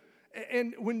Simeon.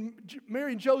 And when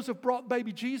Mary and Joseph brought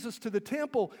baby Jesus to the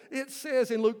temple, it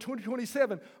says in Luke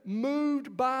 20:27,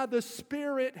 moved by the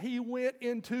Spirit, he went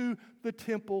into the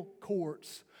temple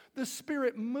courts. The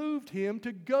Spirit moved him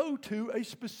to go to a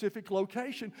specific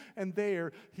location, and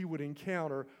there he would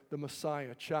encounter the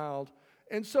Messiah child.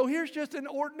 And so here's just an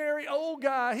ordinary old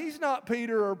guy. He's not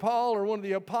Peter or Paul or one of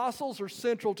the apostles or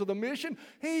central to the mission.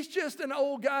 He's just an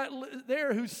old guy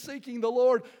there who's seeking the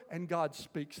Lord, and God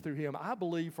speaks through him. I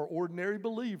believe for ordinary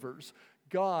believers,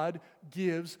 God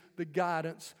gives the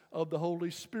guidance of the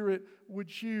Holy Spirit.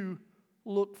 Would you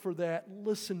look for that,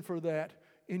 listen for that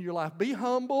in your life? Be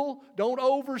humble. Don't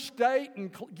overstate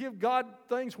and give God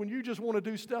things when you just want to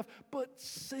do stuff, but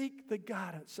seek the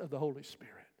guidance of the Holy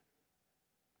Spirit.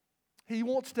 He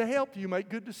wants to help you make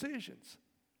good decisions.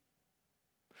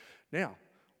 Now,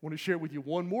 I want to share with you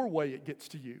one more way it gets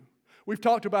to you. We've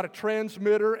talked about a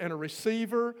transmitter and a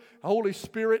receiver. The Holy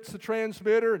Spirit's the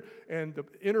transmitter, and the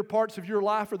inner parts of your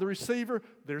life are the receiver.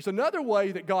 There's another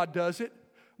way that God does it.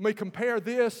 Let me compare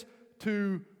this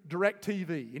to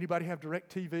DirecTV. Anybody have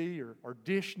DirecTV or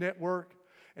Dish Network?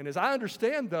 And as I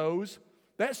understand those,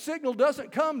 that signal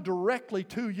doesn't come directly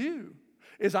to you.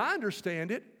 As I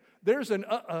understand it, there's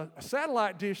a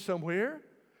satellite dish somewhere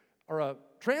or a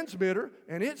transmitter,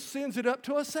 and it sends it up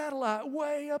to a satellite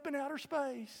way up in outer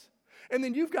space. And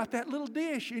then you've got that little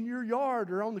dish in your yard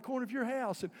or on the corner of your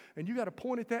house, and you got to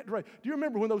point it that direction. Do you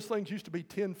remember when those things used to be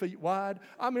 10 feet wide?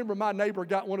 I remember my neighbor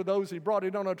got one of those. He brought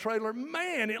it on a trailer.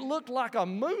 Man, it looked like a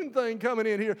moon thing coming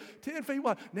in here, 10 feet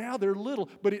wide. Now they're little,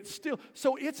 but it's still.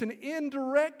 So it's an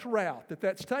indirect route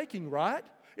that's taking, right?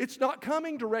 It's not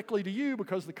coming directly to you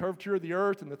because of the curvature of the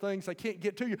earth and the things they can't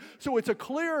get to you. So it's a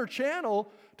clearer channel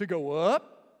to go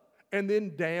up and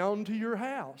then down to your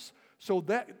house. So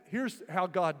here's how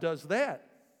God does that.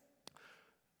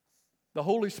 The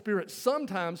Holy Spirit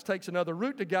sometimes takes another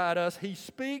route to guide us. He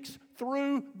speaks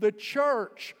through the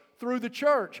church.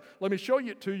 Let me show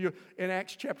it to you in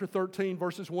Acts chapter 13,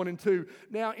 verses 1 and 2.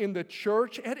 Now, in the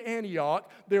church at Antioch,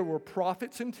 there were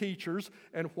prophets and teachers,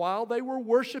 and while they were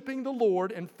worshiping the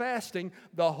Lord and fasting,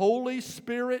 the Holy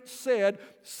Spirit said,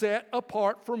 set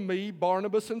apart from me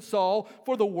Barnabas and Saul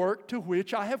for the work to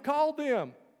which I have called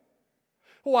them.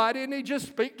 Why didn't he just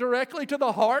speak directly to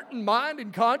the heart and mind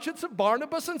and conscience of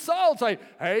Barnabas and Saul? Say,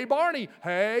 hey, Barney,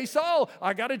 hey, Saul,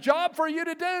 I got a job for you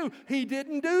to do. He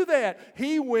didn't do that.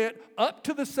 He went up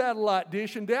to the satellite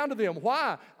dish and down to them.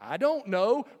 Why? I don't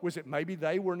know. Was it maybe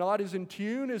they were not as in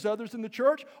tune as others in the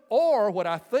church? Or what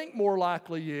I think more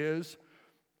likely is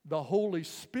the Holy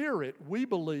Spirit, we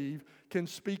believe, can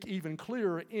speak even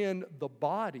clearer in the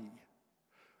body.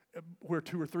 Where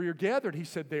 2 or 3 are gathered, he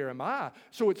said, there am I.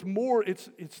 So it's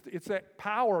that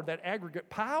power, that aggregate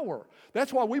power.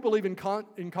 That's why we believe in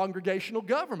congregational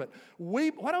government.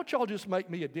 Why don't y'all just make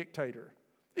me a dictator?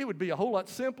 It would be a whole lot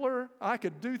simpler. I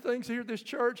could do things here at this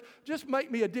church. Just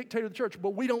make me a dictator of the church.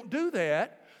 But we don't do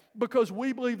that because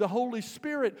we believe the Holy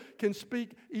Spirit can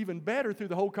speak even better through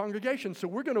the whole congregation. So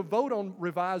we're going to vote on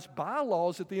revised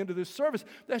bylaws at the end of this service.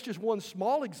 That's just one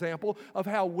small example of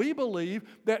how we believe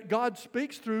that God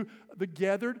speaks through the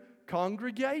gathered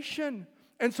congregation.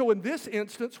 And so in this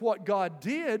instance, what God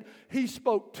did, He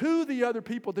spoke to the other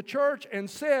people of the church and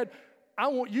said, I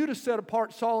want you to set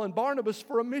apart Saul and Barnabas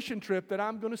for a mission trip that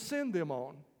I'm going to send them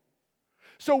on.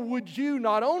 So would you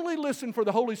not only listen for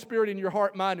the Holy Spirit in your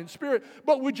heart, mind, and spirit,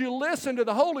 but would you listen to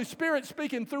the Holy Spirit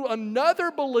speaking through another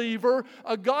believer,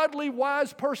 a godly,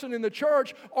 wise person in the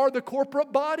church, or the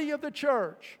corporate body of the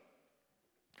church?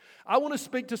 I want to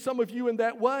speak to some of you in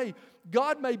that way.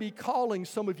 God may be calling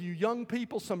some of you young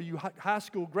people, some of you high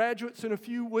school graduates in a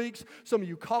few weeks, some of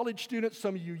you college students,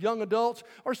 some of you young adults,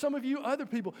 or some of you other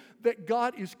people, that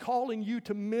God is calling you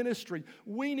to ministry.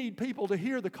 We need people to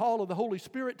hear the call of the Holy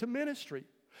Spirit to ministry.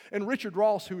 And Richard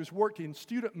Ross, who has worked in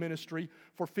student ministry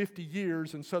for 50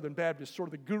 years in Southern Baptist, sort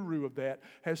of the guru of that,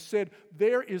 has said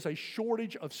there is a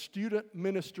shortage of student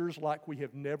ministers like we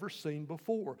have never seen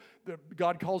before.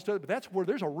 God calls to it, but that's where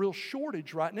there's a real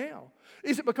shortage right now.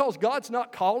 Is it because God's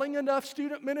not calling enough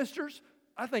student ministers?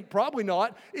 I think probably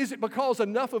not. Is it because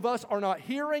enough of us are not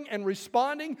hearing and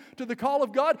responding to the call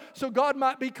of God? So God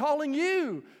might be calling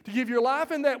you to give your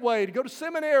life in that way, to go to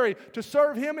seminary, to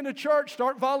serve Him in the church,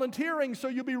 start volunteering so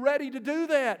you'll be ready to do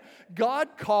that. God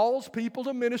calls people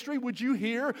to ministry. Would you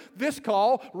hear this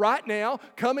call right now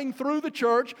coming through the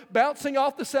church, bouncing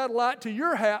off the satellite to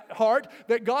your heart,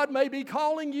 that God may be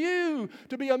calling you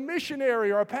to be a missionary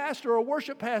or a pastor or a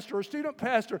worship pastor or a student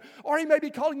pastor, or He may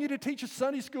be calling you to teach a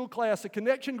Sunday school class, a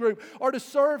connection group, or to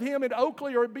serve Him in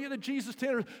Oakley or be the Jesus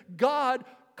Tenders. God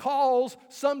calls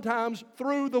sometimes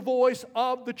through the voice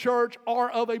of the church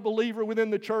or of a believer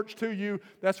within the church to you.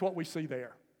 That's what we see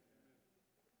there.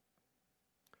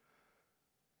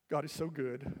 God is so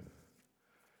good.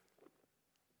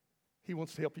 He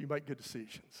wants to help you make good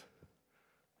decisions.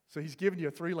 So He's given you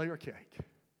a 3-layer cake.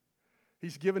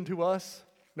 He's given to us,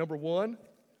 number one,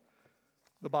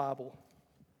 the Bible.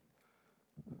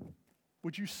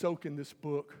 Would you soak in this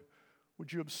book?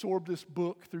 Would you absorb this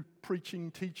book through preaching,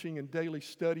 teaching, and daily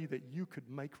study that you could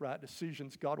make right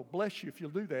decisions? God will bless you if you'll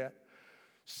do that.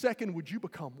 Second, would you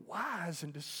become wise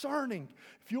and discerning?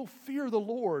 If you'll fear the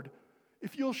Lord,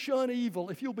 if you'll shun evil,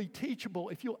 if you'll be teachable,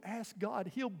 if you'll ask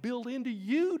God, He'll build into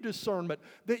you discernment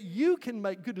that you can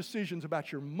make good decisions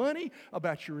about your money,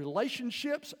 about your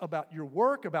relationships, about your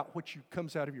work, about what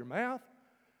comes out of your mouth.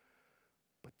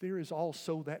 But there is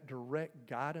also that direct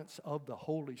guidance of the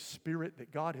Holy Spirit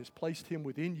that God has placed Him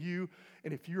within you.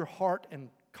 And if your heart and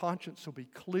conscience will be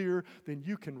clear, then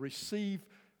you can receive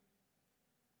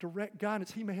direct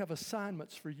guidance. He may have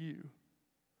assignments for you,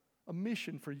 a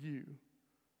mission for you.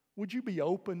 Would you be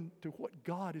open to what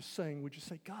God is saying? Would you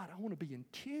say, God, I want to be in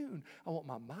tune. I want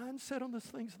my mind set on the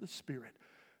things of the Spirit,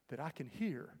 that I can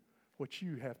hear what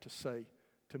you have to say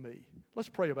to me. Let's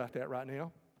pray about that right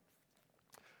now.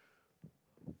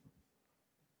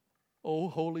 Oh,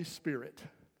 Holy Spirit,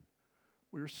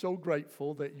 we are so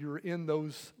grateful that you're in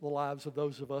the lives of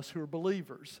those of us who are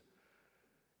believers.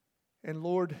 And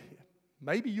Lord,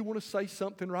 maybe you want to say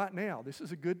something right now. This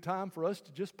is a good time for us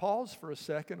to just pause for a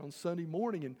second on Sunday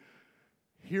morning and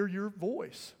hear your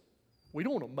voice. We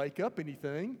don't want to make up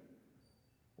anything.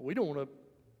 We don't want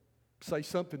to say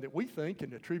something that we think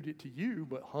and attribute it to you,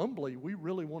 but humbly, we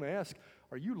really want to ask,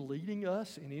 are you leading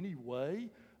us in any way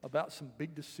about some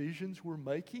big decisions we're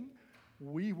making?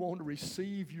 We want to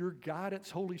receive your guidance,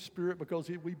 Holy Spirit, because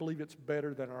we believe it's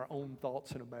better than our own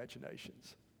thoughts and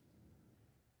imaginations.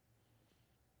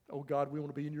 Oh God, we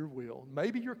want to be in your will.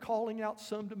 Maybe you're calling out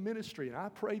some to ministry, and I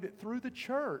pray that through the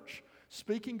church,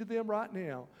 speaking to them right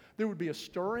now, there would be a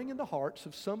stirring in the hearts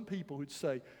of some people who'd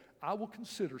say, I will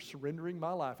consider surrendering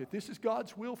my life. If this is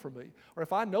God's will for me, or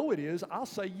if I know it is, I'll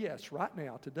say yes right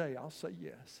now, today, I'll say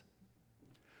yes.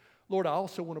 Lord, I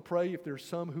also want to pray if there's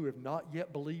some who have not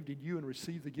yet believed in you and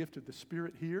received the gift of the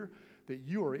Spirit here, that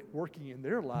you are working in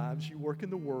their lives, you work in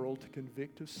the world to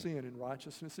convict of sin and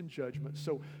righteousness and judgment.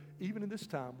 So even in this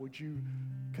time, would you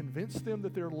convince them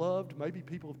that they're loved? Maybe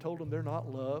people have told them they're not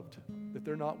loved, that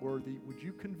they're not worthy. Would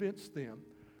you convince them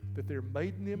that they're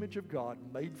made in the image of God,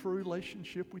 made for a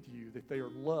relationship with you, that they are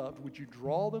loved? Would you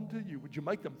draw them to you? Would you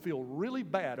make them feel really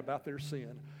bad about their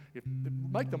sin?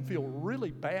 Make them feel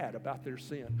really bad about their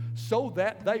sin so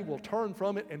that they will turn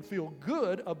from it and feel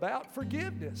good about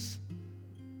forgiveness.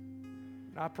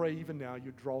 And I pray even now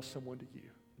you draw someone to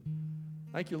you.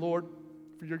 Thank you, Lord,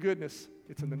 for your goodness.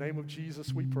 It's in the name of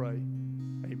Jesus we pray.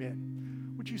 Amen.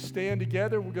 Would you stand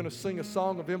together? We're going to sing a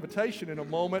song of invitation in a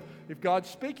moment. If God's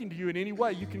speaking to you in any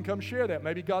way, you can come share that.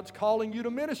 Maybe God's calling you to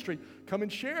ministry. Come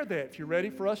and share that. If you're ready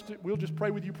for us to, we'll just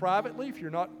pray with you privately. If you're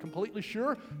not completely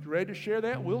sure, if you're ready to share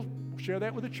that, we'll share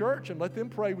that with the church and let them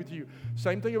pray with you.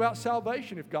 Same thing about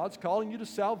salvation. If God's calling you to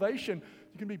salvation,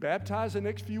 you can be baptized in the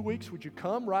next few weeks. Would you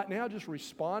come right now? Just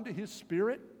respond to His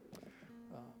Spirit.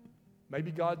 Maybe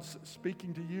God's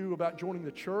speaking to you about joining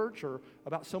the church or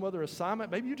about some other assignment.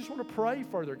 Maybe you just want to pray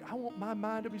further. I want my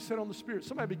mind to be set on the Spirit.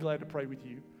 Somebody be glad to pray with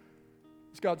you.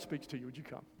 As God speaks to you, would you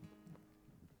come?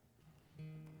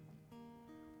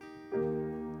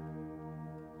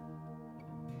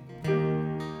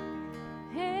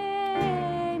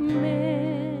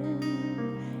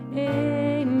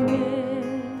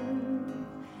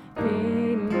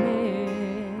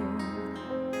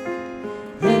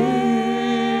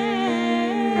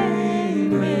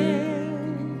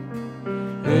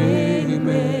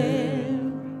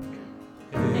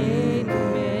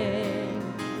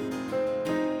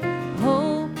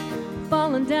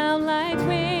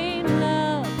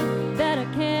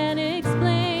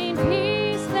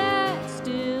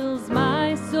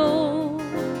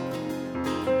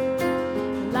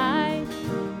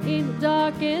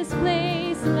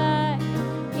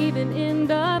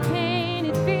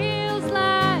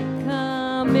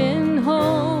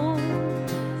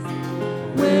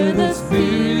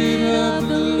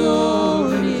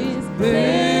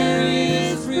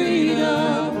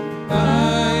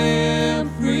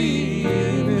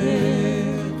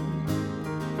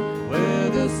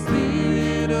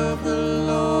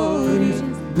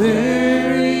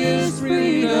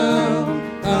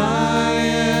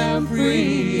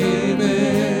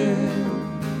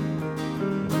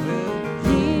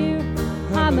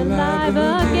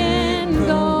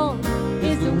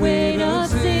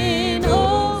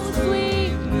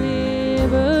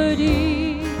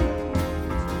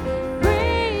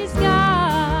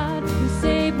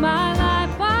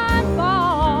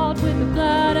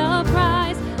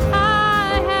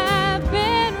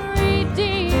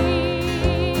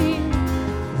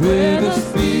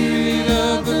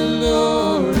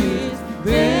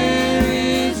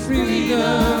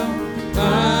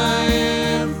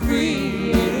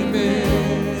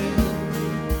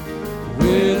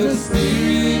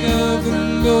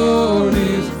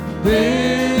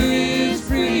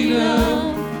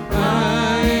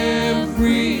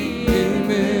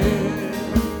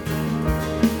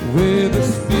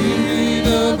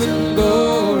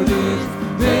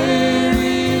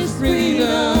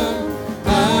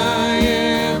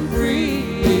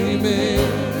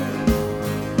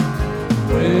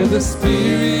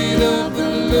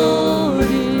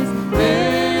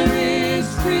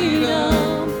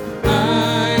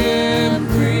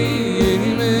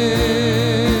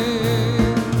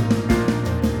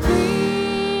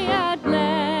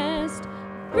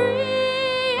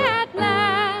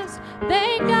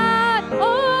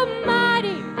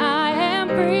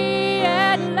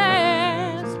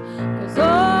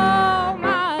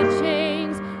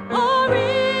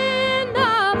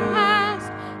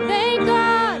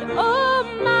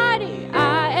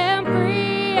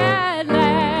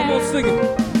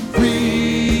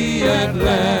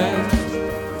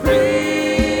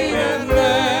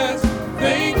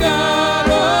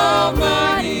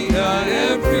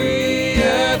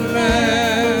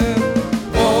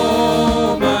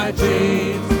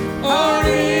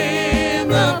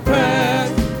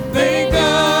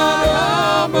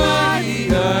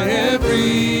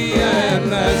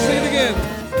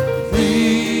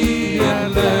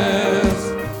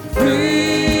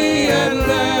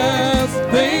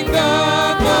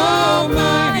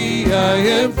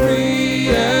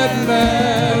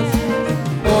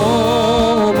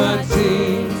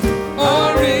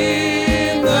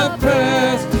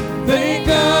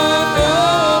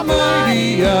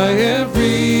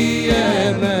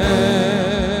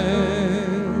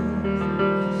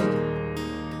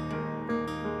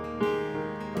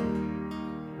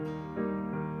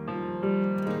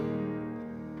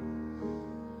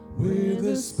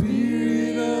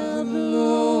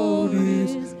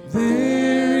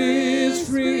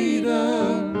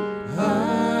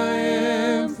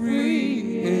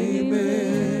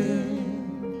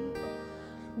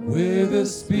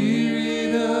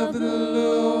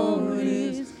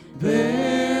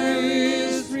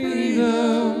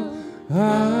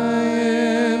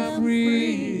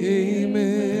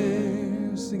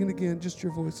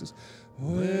 Your voices.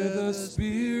 Where the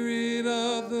Spirit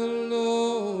of the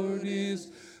Lord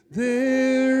is,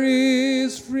 there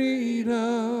is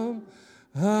freedom.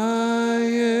 I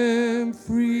am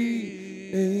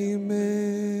free. Amen.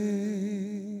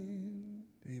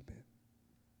 Amen.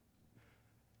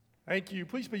 Thank you.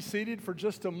 Please be seated for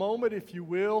just a moment, if you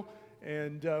will.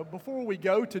 And before we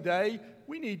go today,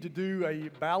 we need to do a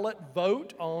ballot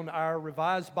vote on our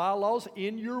revised bylaws.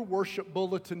 In your worship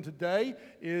bulletin today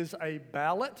is a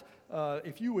ballot.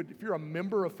 If you're a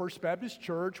member of First Baptist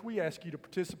Church, we ask you to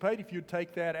participate. If you'd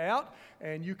take that out,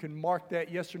 and you can mark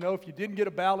that yes or no. If you didn't get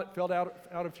a ballot filled out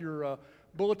of your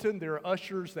bulletin, there are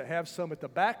ushers that have some at the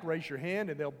back. Raise your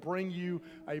hand, and they'll bring you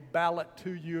a ballot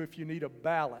to you if you need a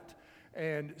ballot.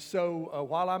 And so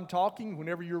while I'm talking,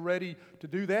 whenever you're ready to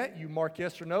do that, you mark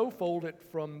yes or no, fold it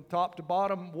from top to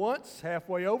bottom once,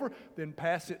 halfway over, then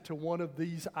pass it to one of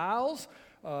these aisles.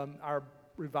 Our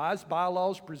revised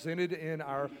bylaws presented in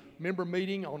our member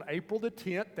meeting on April the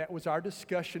 10th. That was our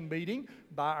discussion meeting.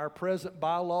 By our present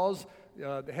bylaws,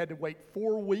 they had to wait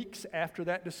 4 weeks after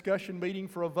that discussion meeting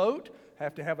for a vote,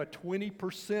 have to have a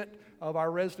 20% of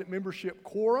our resident membership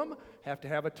quorum, have to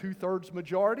have a 2/3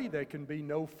 majority. There can be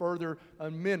no further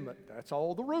amendment. That's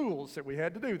all the rules that we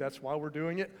had to do. That's why we're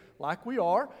doing it like we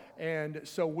are. And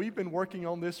so we've been working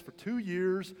on this for 2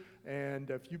 years, and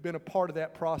if you've been a part of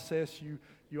that process, you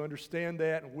understand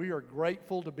that, and we are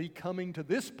grateful to be coming to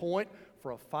this point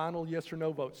for a final yes or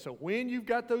no vote. So when you've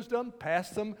got those done,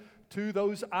 pass them to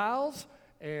those aisles,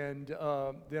 and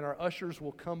then our ushers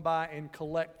will come by and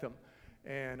collect them.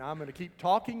 And I'm going to keep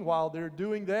talking while they're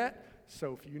doing that.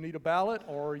 So if you need a ballot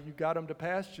or you got them to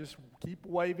pass, just keep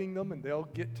waving them and they'll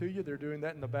get to you. They're doing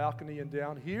that in the balcony and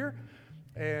down here.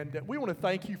 And we want to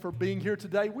thank you for being here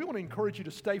today. We want to encourage you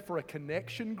to stay for a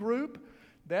connection group.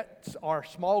 That's our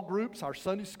small groups, our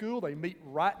Sunday school. They meet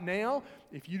right now.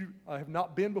 If you have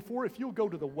not been before, if you'll go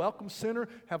to the Welcome Center,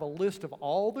 have a list of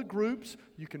all the groups.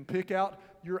 You can pick out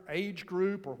your age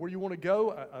group or where you want to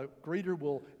go. A greeter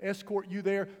will escort you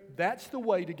there. That's the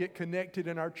way to get connected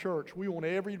in our church. We want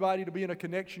everybody to be in a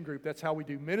connection group. That's how we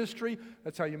do ministry.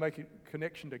 That's how you make a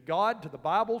connection to God, to the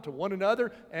Bible, to one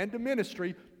another, and to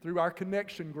ministry through our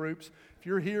connection groups. If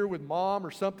you're here with mom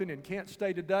or something and can't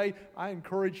stay today, I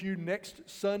encourage you next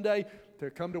Sunday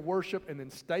to come to worship and then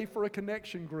stay for a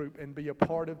connection group and be a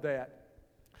part of that.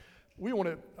 We want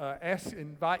to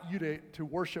invite you to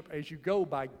worship as you go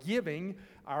by giving.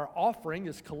 Our offering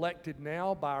is collected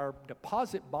now by our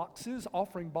deposit boxes,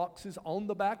 offering boxes on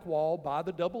the back wall by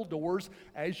the double doors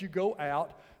as you go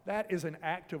out. That is an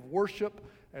act of worship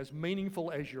as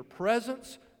meaningful as your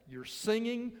presence, your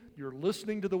singing, you're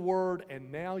listening to the Word, and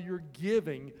now you're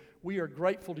giving. We are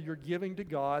grateful to your giving to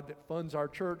God that funds our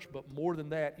church, but more than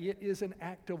that, it is an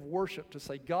act of worship to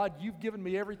say, God, you've given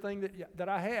me everything that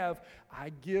I have.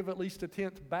 I give at least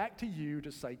 1/10 back to you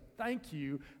to say thank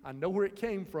you. I know where it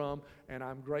came from, and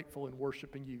I'm grateful in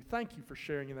worshiping you. Thank you for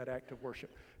sharing in that act of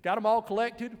worship. Got them all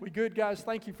collected? We good, guys?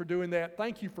 Thank you for doing that.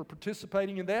 Thank you for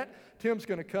participating in that. Tim's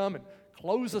going to come and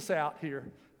close us out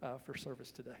here for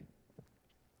service today.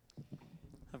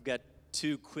 I've got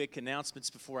 2 quick announcements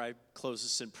before I close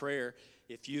this in prayer.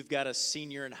 If you've got a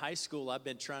senior in high school, I've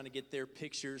been trying to get their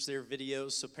pictures, their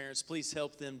videos, so parents, please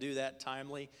help them do that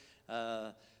timely.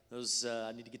 I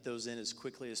need to get those in as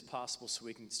quickly as possible so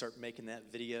we can start making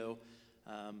that video.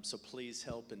 So please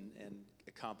help in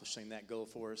accomplishing that goal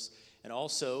for us. And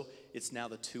also, it's now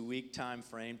the 2-week time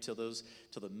frame till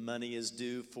the money is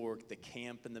due for the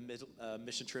camp and the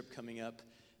mission trip coming up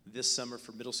this summer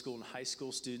for middle school and high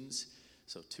school students.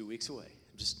 So 2 weeks away.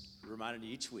 I'm just reminding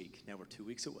you each week. Now we're 2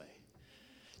 weeks away.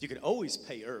 You can always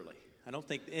pay early. I don't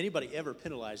think anybody ever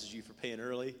penalizes you for paying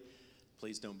early.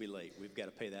 Please don't be late. We've got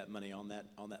to pay that money on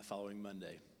that following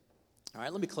Monday. All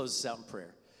right, let me close this out in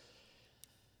prayer.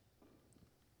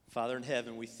 Father in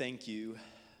heaven, we thank you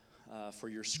for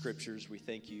your scriptures. We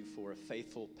thank you for a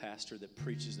faithful pastor that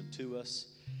preaches them to us.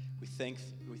 We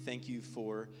thank you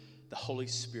for the Holy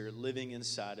Spirit living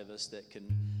inside of us that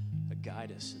can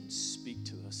guide us and speak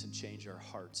to us and change our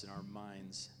hearts and our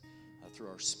minds through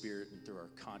our spirit and through our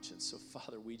conscience. So,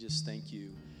 Father, we just thank you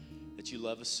that you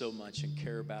love us so much and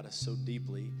care about us so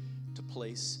deeply to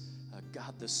place,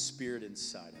 God, the Spirit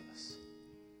inside of us.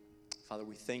 Father,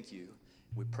 we thank you.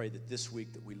 We pray that this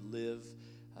week that we live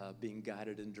being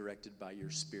guided and directed by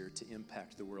your Spirit to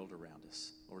impact the world around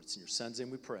us. Lord, it's in your Son's name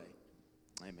we pray.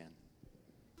 Amen.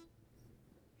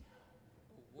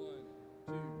 1